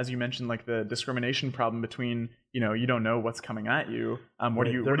of that, as you mentioned, like the discrimination problem between, you don't know what's coming at you. What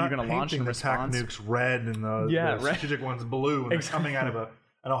are you going to launch in response? The nukes red and the strategic ones blue, and they're coming out of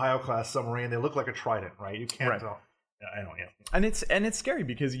an Ohio class submarine. They look like a Trident, right? You can't tell. I don't. Yeah. And it's scary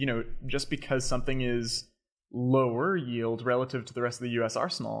because just because something is lower yield relative to the rest of the U.S.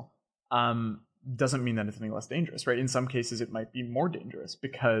 arsenal, doesn't mean that it's any less dangerous, right? In some cases, it might be more dangerous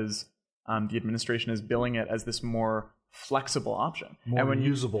because the administration is billing it as this more flexible option, more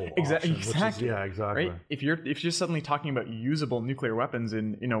usable option, exactly. Exactly. Right? If you're suddenly talking about usable nuclear weapons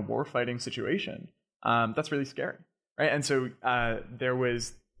in a war fighting situation, that's really scary, right? And so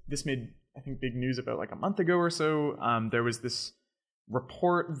this made, I think, big news about like a month ago or so. There was this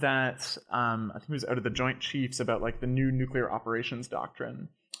report that I think it was out of the Joint Chiefs about like the new nuclear operations doctrine,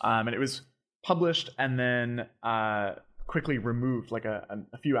 and it was published and then quickly removed like a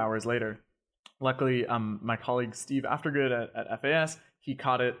few hours later. Luckily, my colleague Steve Aftergood at FAS, he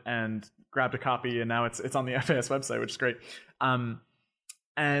caught it and grabbed a copy, and now it's on the FAS website, which is great.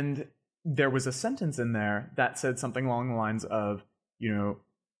 And there was a sentence in there that said something along the lines of,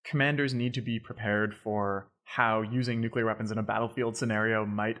 commanders need to be prepared for how using nuclear weapons in a battlefield scenario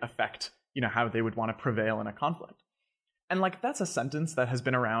might affect, how they would want to prevail in a conflict. And like that's a sentence that has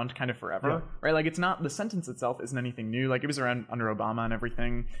been around kind of forever, right? Like it's not, the sentence itself isn't anything new. Like it was around under Obama and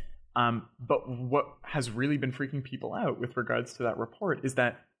everything. But what has really been freaking people out with regards to that report is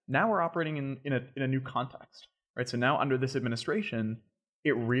that now we're operating in a new context, right? So now under this administration,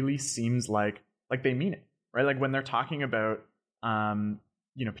 it really seems like they mean it, right? Like when they're talking about,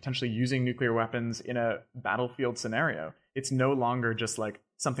 potentially using nuclear weapons in a battlefield scenario, it's no longer just like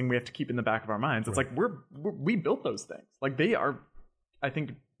something we have to keep in the back of our minds. It's like we built those things. Like they are, I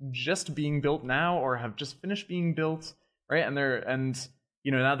think, just being built now or have just finished being built, right? And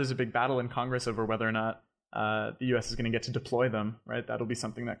now there's a big battle in Congress over whether or not the U.S. is going to get to deploy them, right? That'll be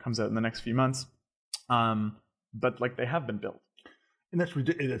something that comes out in the next few months. But like they have been built. And that's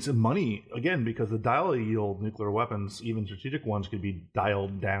ridiculous. It's money, again, because the dial yield nuclear weapons, even strategic ones, could be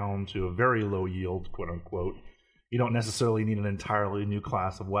dialed down to a very low yield, quote unquote. You don't necessarily need an entirely new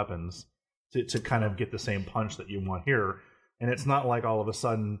class of weapons to kind of get the same punch that you want here. And it's not like all of a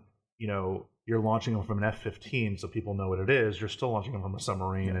sudden, you're launching them from an F-15 so people know what it is. You're still launching them from a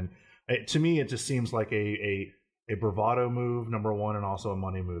submarine. Yeah. And to me, it just seems like a bravado move, number one, and also a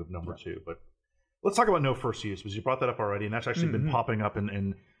money move, number two. But let's talk about no first use, because you brought that up already, and that's actually been popping up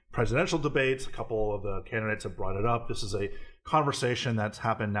in presidential debates. A couple of the candidates have brought it up. This is a conversation that's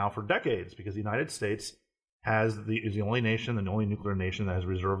happened now for decades, because the United States is the only nation, and the only nuclear nation that has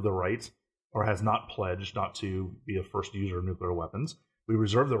reserved the right, or has not pledged not to be a first user of nuclear weapons. We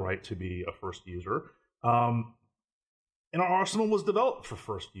reserve the right to be a first user. And our arsenal was developed for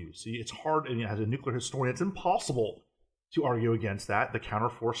first use. See, it's hard, and as a nuclear historian, it's impossible to argue against that. The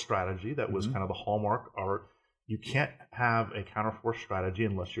counterforce strategy that was kind of the hallmark, you can't have a counterforce strategy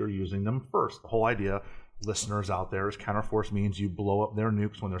unless you're using them first. The whole idea, listeners out there, is counterforce means you blow up their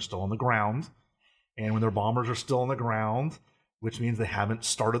nukes when they're still on the ground, and when their bombers are still on the ground, which means they haven't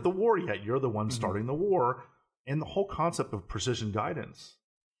started the war yet. You're the one starting the war. And the whole concept of precision guidance,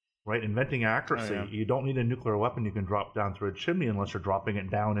 right? Inventing accuracy. Oh, yeah. You don't need a nuclear weapon you can drop down through a chimney unless you're dropping it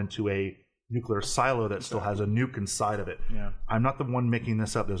down into a nuclear silo that still has a nuke inside of it. Yeah. I'm not the one making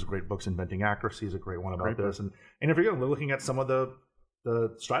this up. There's great books. Inventing Accuracy is a great one about this. And if you're looking at some of the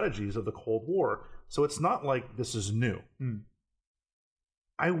strategies of the Cold War, so it's not like this is new.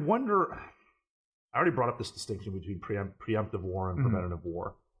 I wonder, I already brought up this distinction between preemptive war and preventative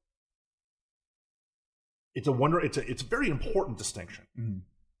war. It's a very important distinction.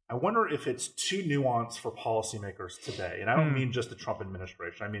 I wonder if it's too nuanced for policymakers today. And I don't mean just the Trump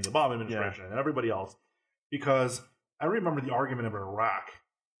administration. I mean the Obama administration and everybody else. Because I remember the argument of Iraq.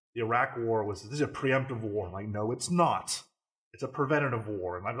 The Iraq war was, this is a preemptive war. I'm like, no, it's not. It's a preventative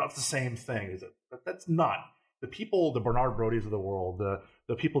war. And that's the same thing. That's not. The people, the Bernard Brodys of the world,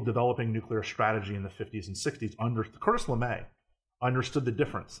 the people developing nuclear strategy in the 50s and 60s, Curtis LeMay understood the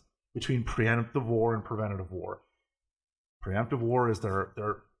difference between preemptive war and preventative war. Preemptive war is they're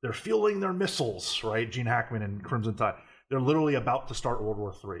fielding their missiles, right? Gene Hackman and Crimson Tide. They're literally about to start World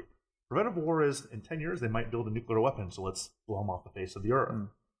War III. Preventive war is, in 10 years, they might build a nuclear weapon, so let's blow them off the face of the earth,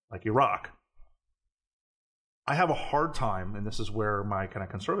 like Iraq. I have a hard time, and this is where my kind of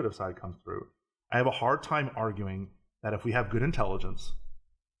conservative side comes through, I have a hard time arguing that if we have good intelligence,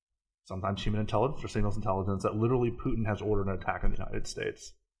 sometimes human intelligence or signals intelligence, that literally Putin has ordered an attack on the United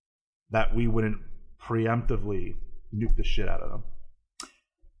States, that we wouldn't preemptively nuke the shit out of them.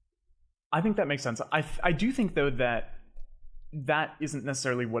 I think that makes sense. I do think, though, that isn't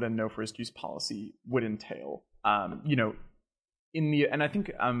necessarily what a no first use policy would entail. And I think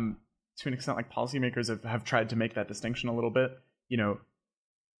to an extent, like, policymakers have tried to make that distinction a little bit.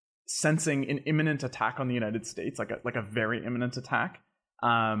 Sensing an imminent attack on the United States, like a very imminent attack.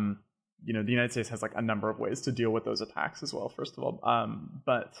 The United States has like a number of ways to deal with those attacks as well. First of all,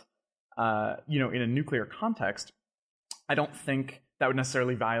 but in a nuclear context, I don't think that would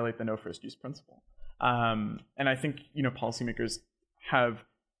necessarily violate the no first use principle. And I think, policymakers have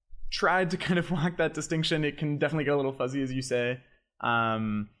tried to kind of walk that distinction. It can definitely get a little fuzzy, as you say.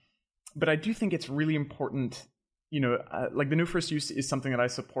 But I do think it's really important, like the no first use is something that I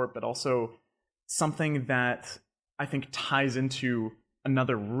support, but also something that I think ties into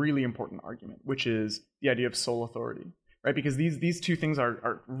another really important argument, which is the idea of sole authority, right? Because these two things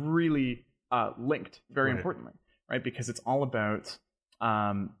are really linked very importantly, right? Because it's all about,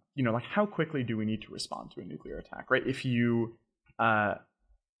 like how quickly do we need to respond to a nuclear attack, right? If you,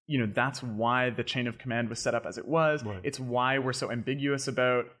 that's why the chain of command was set up as it was. Right. It's why we're so ambiguous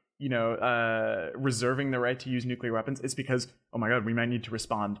about, reserving the right to use nuclear weapons. It's because, oh my God, we might need to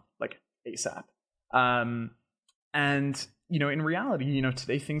respond like ASAP. And, in reality,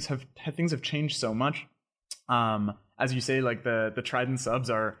 today things have changed so much. As you say, like the Trident subs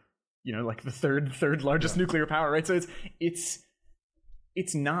are, like the third largest nuclear power, right? So it's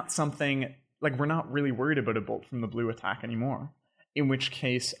not something like we're not really worried about a bolt from the blue attack anymore. In which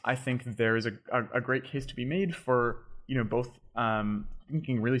case, I think there is a great case to be made for, both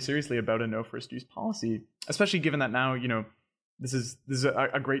thinking really seriously about a no first use policy, especially given that now, this is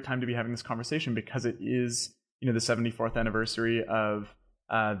a great time to be having this conversation because it is, the 74th anniversary of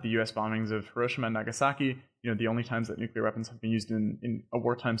the U.S. bombings of Hiroshima and Nagasaki, the only times that nuclear weapons have been used in a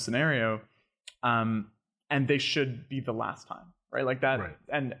wartime scenario, and they should be the last time, right? Like that, right.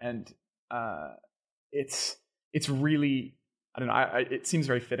 And it's really, I don't know, it seems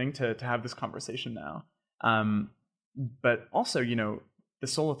very fitting to have this conversation now, but also, the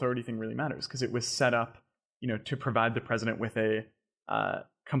sole authority thing really matters because it was set up, to provide the president with a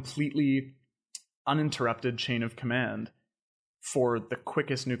completely uninterrupted chain of command for the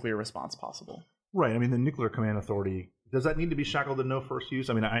quickest nuclear response possible. Right. I mean, the nuclear command authority, does that need to be shackled to no first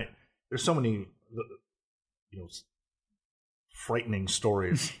use? I mean, there's so many, frightening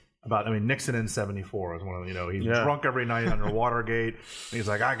stories about, Nixon in 74 is one of the, he's drunk every night under Watergate. He's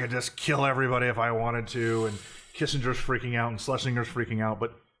like, I could just kill everybody if I wanted to. And Kissinger's freaking out and Schlesinger's freaking out.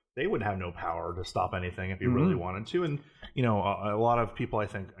 But they would have no power to stop anything if he really wanted to. And, you know, a lot of people, I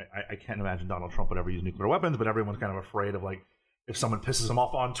think, I can't imagine Donald Trump would ever use nuclear weapons, but everyone's kind of afraid of, like, if someone pisses him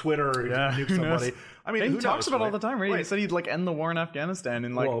off on Twitter or nuke somebody. I mean, he who talks knows, about right? all the time, right? He said he'd like end the war in Afghanistan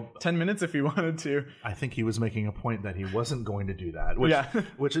in like 10 minutes if he wanted to. I think he was making a point that he wasn't going to do that. Which,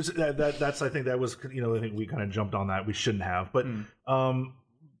 which is that's I think that was, you know, I think we kind of jumped on that. We shouldn't have, but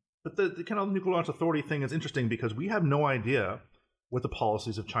the kind of nuclear launch authority thing is interesting because we have no idea what the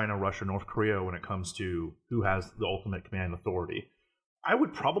policies of China, Russia, North Korea when it comes to who has the ultimate command authority. I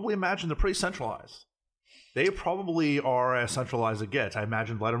would probably imagine they're pretty centralized. They probably are as centralized as it gets. I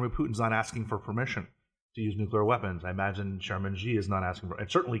imagine Vladimir Putin's not asking for permission to use nuclear weapons. I imagine Chairman Xi is not asking for,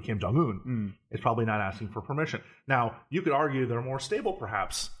 and certainly Kim Jong-un is probably not asking for permission. Now, you could argue they're more stable,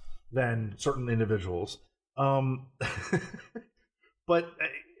 perhaps, than certain individuals. But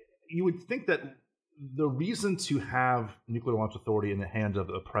you would think that the reason to have nuclear launch authority in the hands of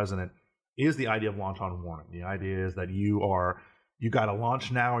the president is the idea of launch on warning. The idea is that you got to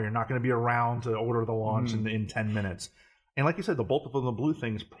launch now, or you're not going to be around to order the launch in 10 minutes. And like you said, the bolt from the blue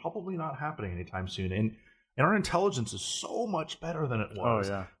thing is probably not happening anytime soon. And our intelligence is so much better than it was.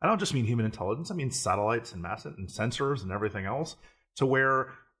 Oh, yeah. I don't just mean human intelligence. I mean satellites and massive and sensors and everything else, to where,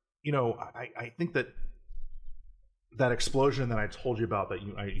 you know, I think that explosion that I told you about that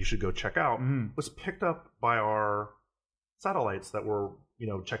you should go check out was picked up by our satellites that were, you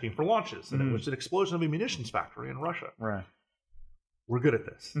know, checking for launches. And it was an explosion of a munitions factory in Russia. Right. We're good at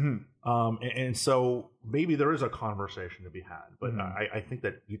this. And so maybe there is a conversation to be had, but I think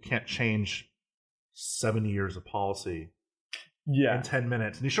that you can't change 70 years of policy in 10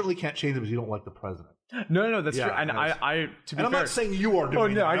 minutes. And you certainly can't change it because you don't like the president. No, that's true. And to be fair, I'm not saying you are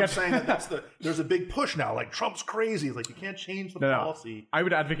doing it. I'm saying that that's there's a big push now. Like, Trump's crazy. It's like, you can't change the policy. I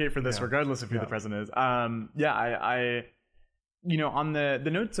would advocate for this regardless of who the president is. I you know, on the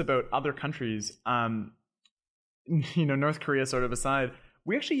notes about other countries, you know, North Korea sort of aside,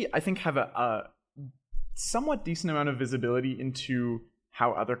 we actually, I think, have a somewhat decent amount of visibility into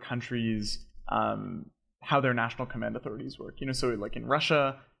how other countries, how their national command authorities work. You know, so like in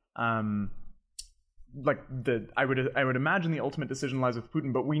Russia, like I would imagine the ultimate decision lies with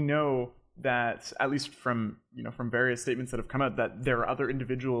Putin, but we know that, at least from various statements that have come out, that there are other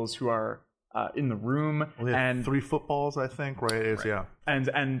individuals who are in the room, and 3 footballs, I think, right? Yeah,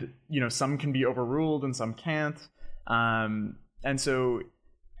 and you know, some can be overruled and some can't, and so,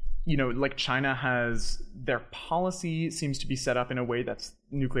 you know, like China has, their policy seems to be set up in a way that's,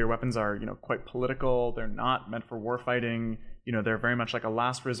 nuclear weapons are, you know, quite political. They're not meant for war fighting. You know, they're very much like a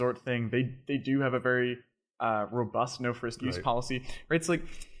last resort thing. They do have a very robust no first use policy, right? It's like,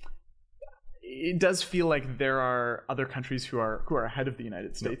 it does feel like there are other countries who are ahead of the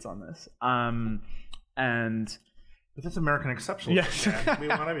United States on this. But that's American exceptionalism. We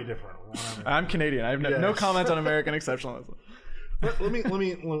want to be different. I'm Canadian. I have no comment on American exceptionalism.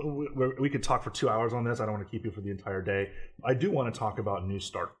 We could talk for 2 hours on this. I don't want to keep you for the entire day. I do want to talk about New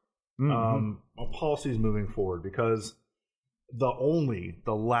START, policies moving forward, because the only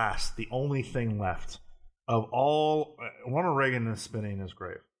thing left of all, Ronald Reagan is spinning his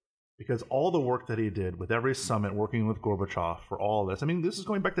grave, because all the work that he did with every summit, working with Gorbachev for all this. I mean, this is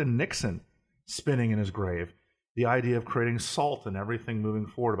going back to Nixon spinning in his grave. The idea of creating SALT and everything moving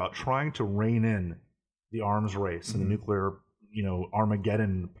forward, about trying to rein in the arms race and the nuclear, you know,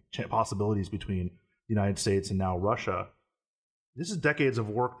 Armageddon possibilities between the United States and now Russia. This is decades of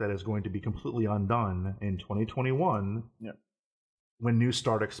work that is going to be completely undone in 2021 when New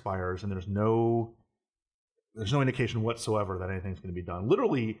START expires, and there's no indication whatsoever that anything's going to be done.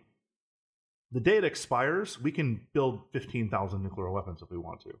 Literally, the day it expires, we can build 15,000 nuclear weapons if we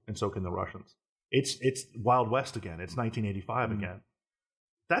want to, and so can the Russians. It's Wild West again. It's 1985 again.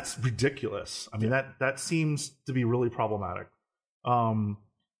 That's ridiculous. I mean, that seems to be really problematic. And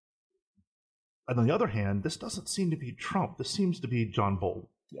on the other hand, this doesn't seem to be Trump. This seems to be John Bolton.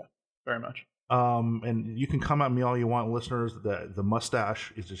 Yeah, very much. And you can come at me all you want, listeners. The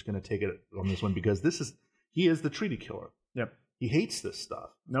mustache is just going to take it on this one, because he is the treaty killer. Yep. He hates this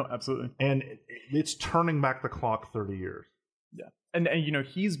stuff. No, absolutely. And it's turning back the clock 30 years. Yeah. And you know,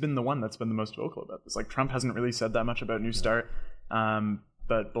 he's been the one that's been the most vocal about this. Like, Trump hasn't really said that much about New START,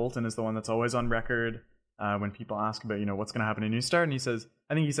 but Bolton is the one that's always on record when people ask about, you know, what's going to happen in New START, and he says,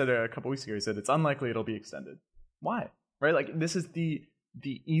 I think he said a couple weeks ago, he said it's unlikely it'll be extended. Why? Right? Like, this is the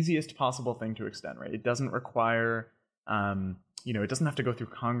easiest possible thing to extend, right? It doesn't require, you know, it doesn't have to go through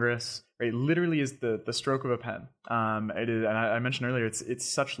Congress, right? It literally is the stroke of a pen. It is, and I mentioned earlier, it's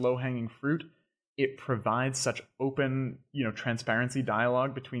such low-hanging fruit. It provides such open, you know, transparency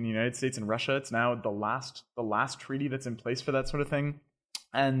dialogue between the United States and Russia. It's now the last treaty that's in place for that sort of thing.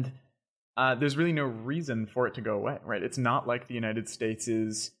 And there's really no reason for it to go away, right? It's not like the United States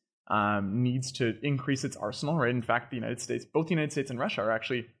needs to increase its arsenal, right? In fact, both the United States and Russia are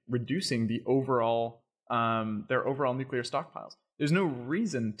actually reducing the overall their overall nuclear stockpiles. There's no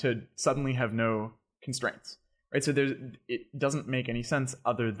reason to suddenly have no constraints, right? So it doesn't make any sense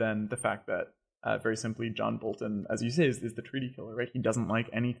other than the fact that very simply, John Bolton, as you say, is the treaty killer, right? He doesn't like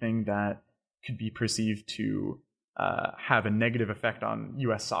anything that could be perceived to have a negative effect on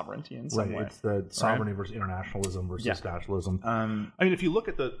U.S. sovereignty in some way. It's the sovereignty versus internationalism versus nationalism. I mean, if you look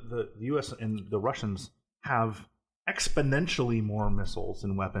at the U.S. and the Russians have exponentially more missiles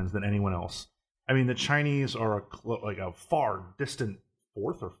and weapons than anyone else. I mean, the Chinese are a far distant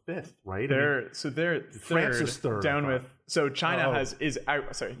fourth or fifth, right? They're France is third. Down with China I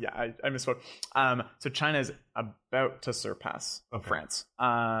misspoke. So China is about to surpass France.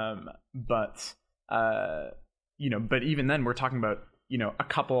 But even then we're talking about a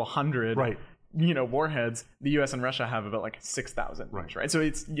couple hundred warheads. The US and Russia have about 6,000 right? So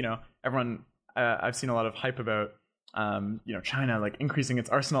it's everyone I've seen a lot of hype about China increasing its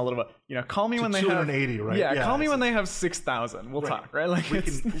arsenal a little bit. Call me when they have 280, right? Yeah, call me when they have 6,000. We'll talk, right? We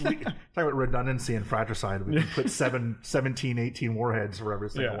talk about redundancy and fratricide. We can put 17, 18 warheads for every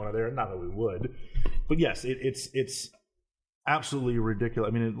single one of there. Not that we would, but yes, it's absolutely ridiculous.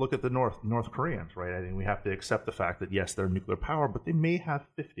 I mean, look at the North Koreans, right? I mean, we have to accept the fact that yes, they're nuclear power, but they may have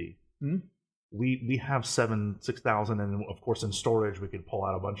 50. Mm-hmm. We have 6,000, and of course in storage we could pull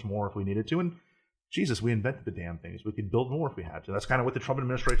out a bunch more if we needed to. And Jesus, we invented the damn things. We could build more if we had to. That's kind of what the Trump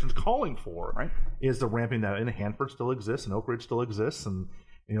administration is calling for, right? Is the ramping that in. Hanford still exists, and Oak Ridge still exists, and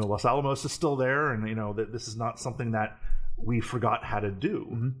Los Alamos is still there, and that this is not something that we forgot how to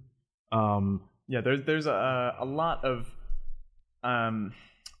do. Mm-hmm. There's a lot of I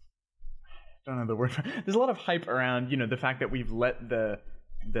don't know the word. There's a lot of hype around the fact that we've let the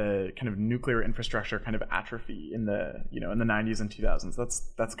kind of nuclear infrastructure kind of atrophy in the in the 90s and 2000s.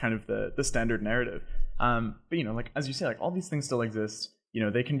 That's kind of the standard narrative. But as you say, all these things still exist.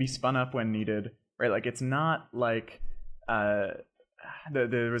 They can be spun up when needed, right? It's not like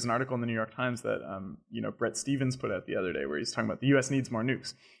there was an article in the New York Times that Bret Stephens put out the other day where he's talking about the U.S. needs more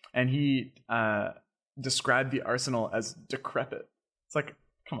nukes, and he described the arsenal as decrepit. It's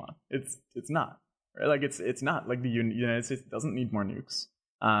come on, it's not, right? It's not the United States doesn't need more nukes.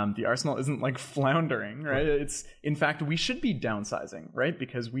 The arsenal isn't floundering, right? It's in fact we should be downsizing, right?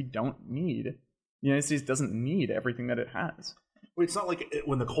 Because we don't need the United States doesn't need everything that it has. Well, it's not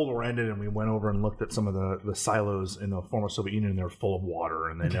when the Cold War ended and we went over and looked at some of the silos in the former Soviet Union. They're full of water,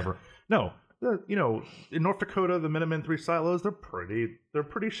 and they never. No, in North Dakota, the Minuteman III silos they're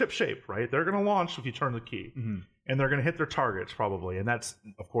pretty ship shape, right? They're going to launch if you turn the key, and they're going to hit their targets probably. And that's,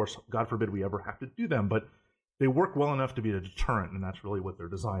 of course, God forbid we ever have to do them, but they work well enough to be a deterrent, and that's really what they're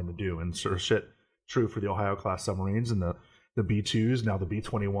designed to do. And sort of shit true for the Ohio-class submarines and the B-2s, now the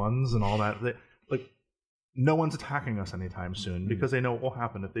B-21s and all that. No one's attacking us anytime soon because they know what will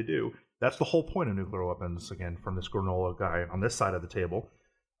happen if they do. That's the whole point of nuclear weapons, again, from this granola guy on this side of the table.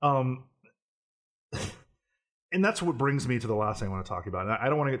 And that's what brings me to the last thing I want to talk about. And I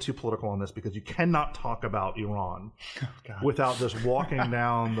don't want to get too political on this because you cannot talk about Iran without just walking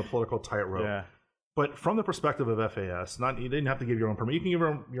down the political tightrope. Yeah. But from the perspective of FAS, you didn't have to give your own permit. You can give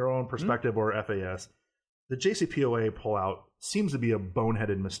your own perspective or FAS. The JCPOA pullout seems to be a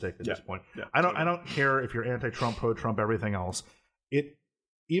boneheaded mistake at this point. Yeah, I don't care if you're anti-Trump, pro-Trump, everything else.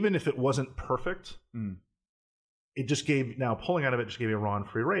 Even if it wasn't perfect, it just pulling out of it just gave Iran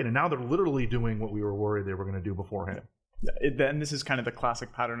free rein, and now they're literally doing what we were worried they were going to do beforehand. And this is kind of the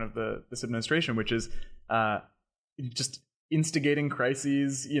classic pattern of this administration, which is just instigating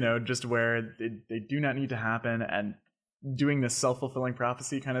crises, just where they do not need to happen, and doing this self-fulfilling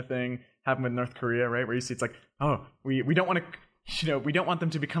prophecy kind of thing happened with North Korea, right? Where you see it's we don't want to, we don't want them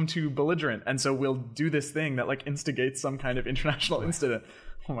to become too belligerent, and so we'll do this thing that instigates some kind of international incident.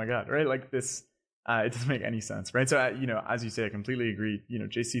 Oh my God, right? This it doesn't make any sense, right? So as you say, I completely agree.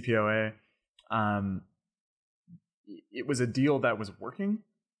 JCPOA, it was a deal that was working.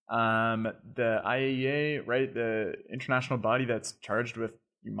 The IAEA, right, the international body that's charged with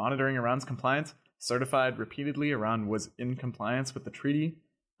monitoring Iran's compliance, certified repeatedly Iran was in compliance with the treaty.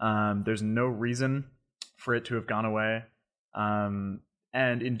 There's no reason for it to have gone away. And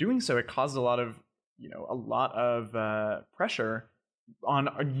in doing so, it caused a lot of pressure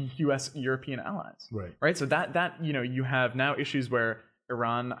on U.S. European allies. Right. So that you have now issues where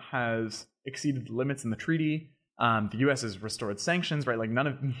Iran has exceeded the limits in the treaty. The U.S. has restored sanctions, right?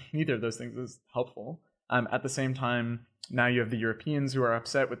 Neither of those things is helpful. At the same time, now you have the Europeans who are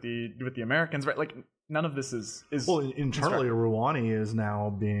upset with the Americans, right? none of this is well, internally, Rouhani is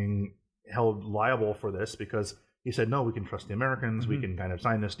now being held liable for this because he said, no, we can trust the Americans. We can kind of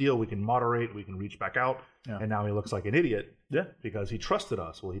sign this deal. We can moderate. We can reach back out. Yeah. And now he looks like an idiot because he trusted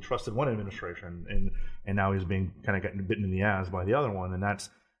us. Well, he trusted one administration, and now he's being kind of getting bitten in the ass by the other one. And that's,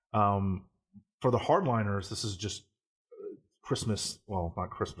 for the hardliners, this is just Christmas. Well,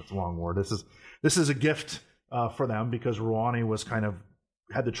 not Christmas, wrong word. This is a gift for them because Rouhani was kind of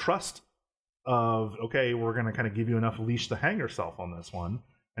had the trust of, okay, we're going to kind of give you enough leash to hang yourself on this one.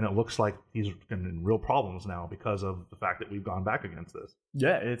 And it looks like he's in real problems now because of the fact that we've gone back against this.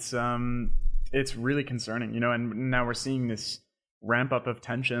 Yeah, it's really concerning, and now we're seeing this ramp up of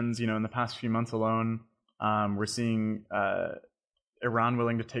tensions, in the past few months alone. We're seeing Iran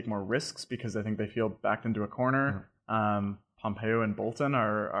willing to take more risks because I think they feel backed into a corner. Pompeo and Bolton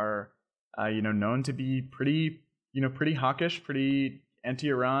are known to be pretty hawkish, pretty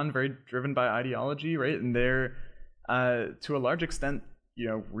anti-Iran, very driven by ideology, right? And they're to a large extent,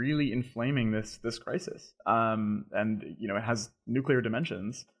 really inflaming this crisis. And it has nuclear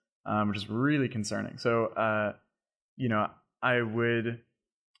dimensions, which is really concerning. So, I would,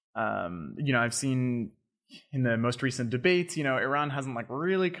 I've seen in the most recent debates, Iran hasn't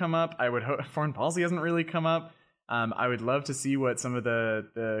really come up. I would hope foreign policy hasn't really come up. I would love to see what some of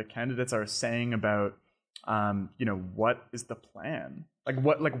the candidates are saying about, what is the plan?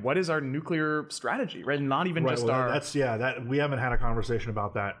 What is our nuclear strategy, right? Not even just our... that we haven't had a conversation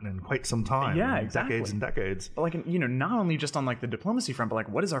about that in quite some time. Yeah, exactly. Decades and decades. But not only just on the diplomacy front, but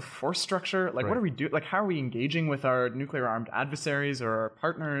what is our force structure? What do we do? How are we engaging with our nuclear armed adversaries or our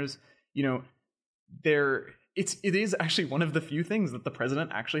partners? It is actually one of the few things that the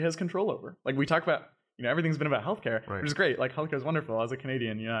president actually has control over. We talk about, everything's been about healthcare, which is great. Healthcare is wonderful. As a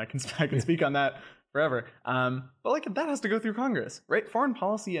Canadian, I can speak on that forever. But that has to go through Congress, right? Foreign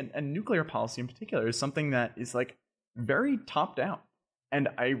policy and nuclear policy in particular is something that is very top down. And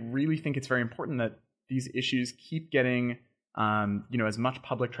I really think it's very important that these issues keep getting, as much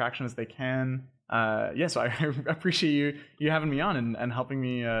public traction as they can. So I appreciate you having me on and helping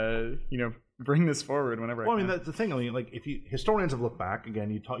me, bring this forward whenever I can. Well, I mean, that's the thing. I mean, if historians have looked back, again,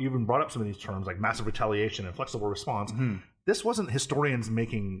 you even brought up some of these terms like massive retaliation and flexible response. Mm-hmm. This wasn't historians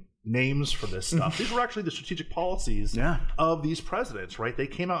making names for this stuff. These were actually the strategic policies of these presidents, right? They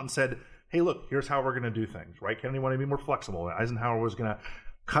came out and said, hey, look, here's how we're going to do things, right? Kennedy wanted to be more flexible. Eisenhower was going to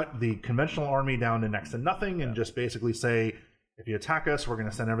cut the conventional army down to next to nothing and just basically say, if you attack us, we're going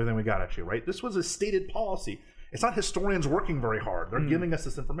to send everything we got at you, right? This was a stated policy. It's not historians working very hard. They're giving us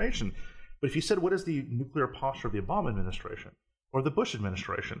this information. But if you said, what is the nuclear posture of the Obama administration or the Bush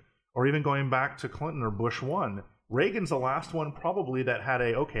administration, or even going back to Clinton or Bush 1, Reagan's the last one probably that had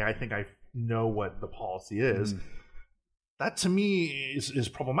I think I know what the policy is. That to me is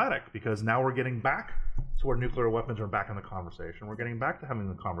problematic because now we're getting back to where nuclear weapons are back in the conversation. We're getting back to having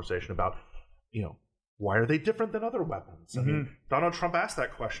the conversation about, why are they different than other weapons? I mean, Donald Trump asked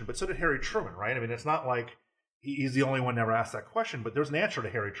that question, but so did Harry Truman, right? I mean, it's not like he's the only one never asked that question, but there's an answer to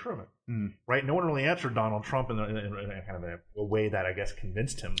Harry Truman, right? No one really answered Donald Trump in kind of a way that I guess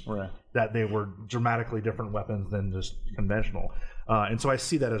convinced him that they were dramatically different weapons than just conventional. And so I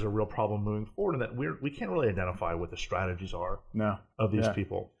see that as a real problem moving forward, and that we can't really identify what the strategies are of these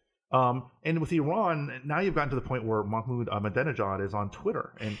people. And with Iran, now you've gotten to the point where Mahmoud Ahmadinejad is on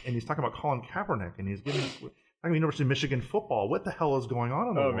Twitter, and he's talking about Colin Kaepernick, and he's giving University of Michigan football. What the hell is going on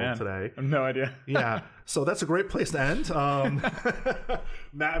in the world today? I have no idea. So that's a great place to end.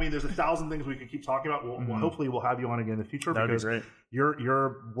 Matt, I mean, there's 1,000 things we could keep talking about. Well, hopefully we'll have you on again in the future because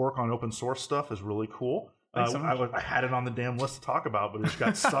your work on open source stuff is really cool. So I had it on the damn list to talk about, but it just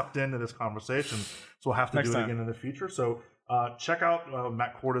got sucked into this conversation. So we'll have to do it again in the future. So check out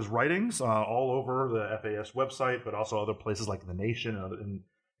Matt Korda's writings all over the FAS website, but also other places like The Nation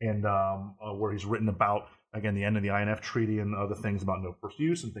and where he's written about, again, the end of the INF Treaty and other things about no first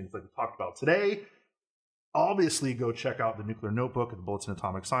use and things like we talked about today. Obviously, go check out the Nuclear Notebook at the Bulletin of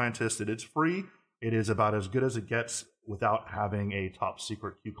Atomic Scientist. It is free. It is about as good as it gets without having a top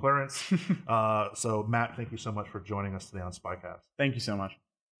secret Q clearance. So, Matt, thank you so much for joining us today on Spycast. Thank you so much.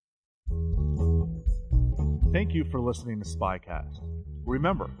 Thank you for listening to Spycast.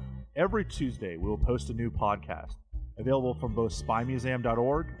 Remember, every Tuesday we will post a new podcast available from both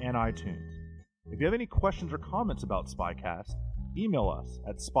spymuseum.org and iTunes. If you have any questions or comments about Spycast, email us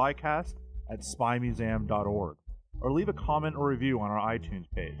at spycast@spymuseum.org or leave a comment or review on our iTunes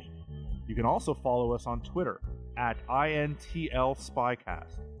page. You can also follow us on Twitter at INTL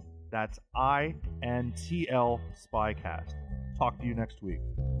Spycast. That's INTL Spycast. Talk to you next week.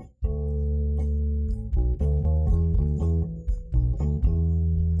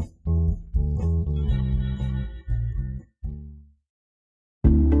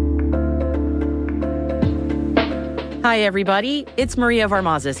 Hi, everybody. It's Maria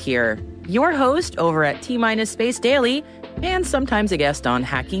Varmazes here, your host over at T-Minus Space Daily, and sometimes a guest on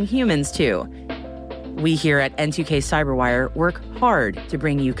Hacking Humans, too. We here at N2K Cyberwire work hard to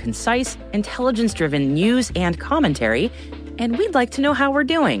bring you concise, intelligence-driven news and commentary, and we'd like to know how we're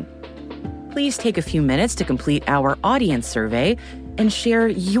doing. Please take a few minutes to complete our audience survey and share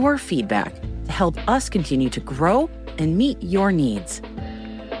your feedback to help us continue to grow and meet your needs.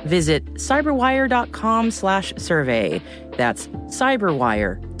 Visit cyberwire.com/survey. That's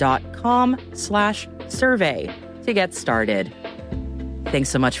cyberwire.com/survey to get started. Thanks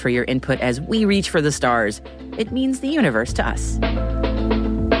so much for your input as we reach for the stars. It means the universe to us.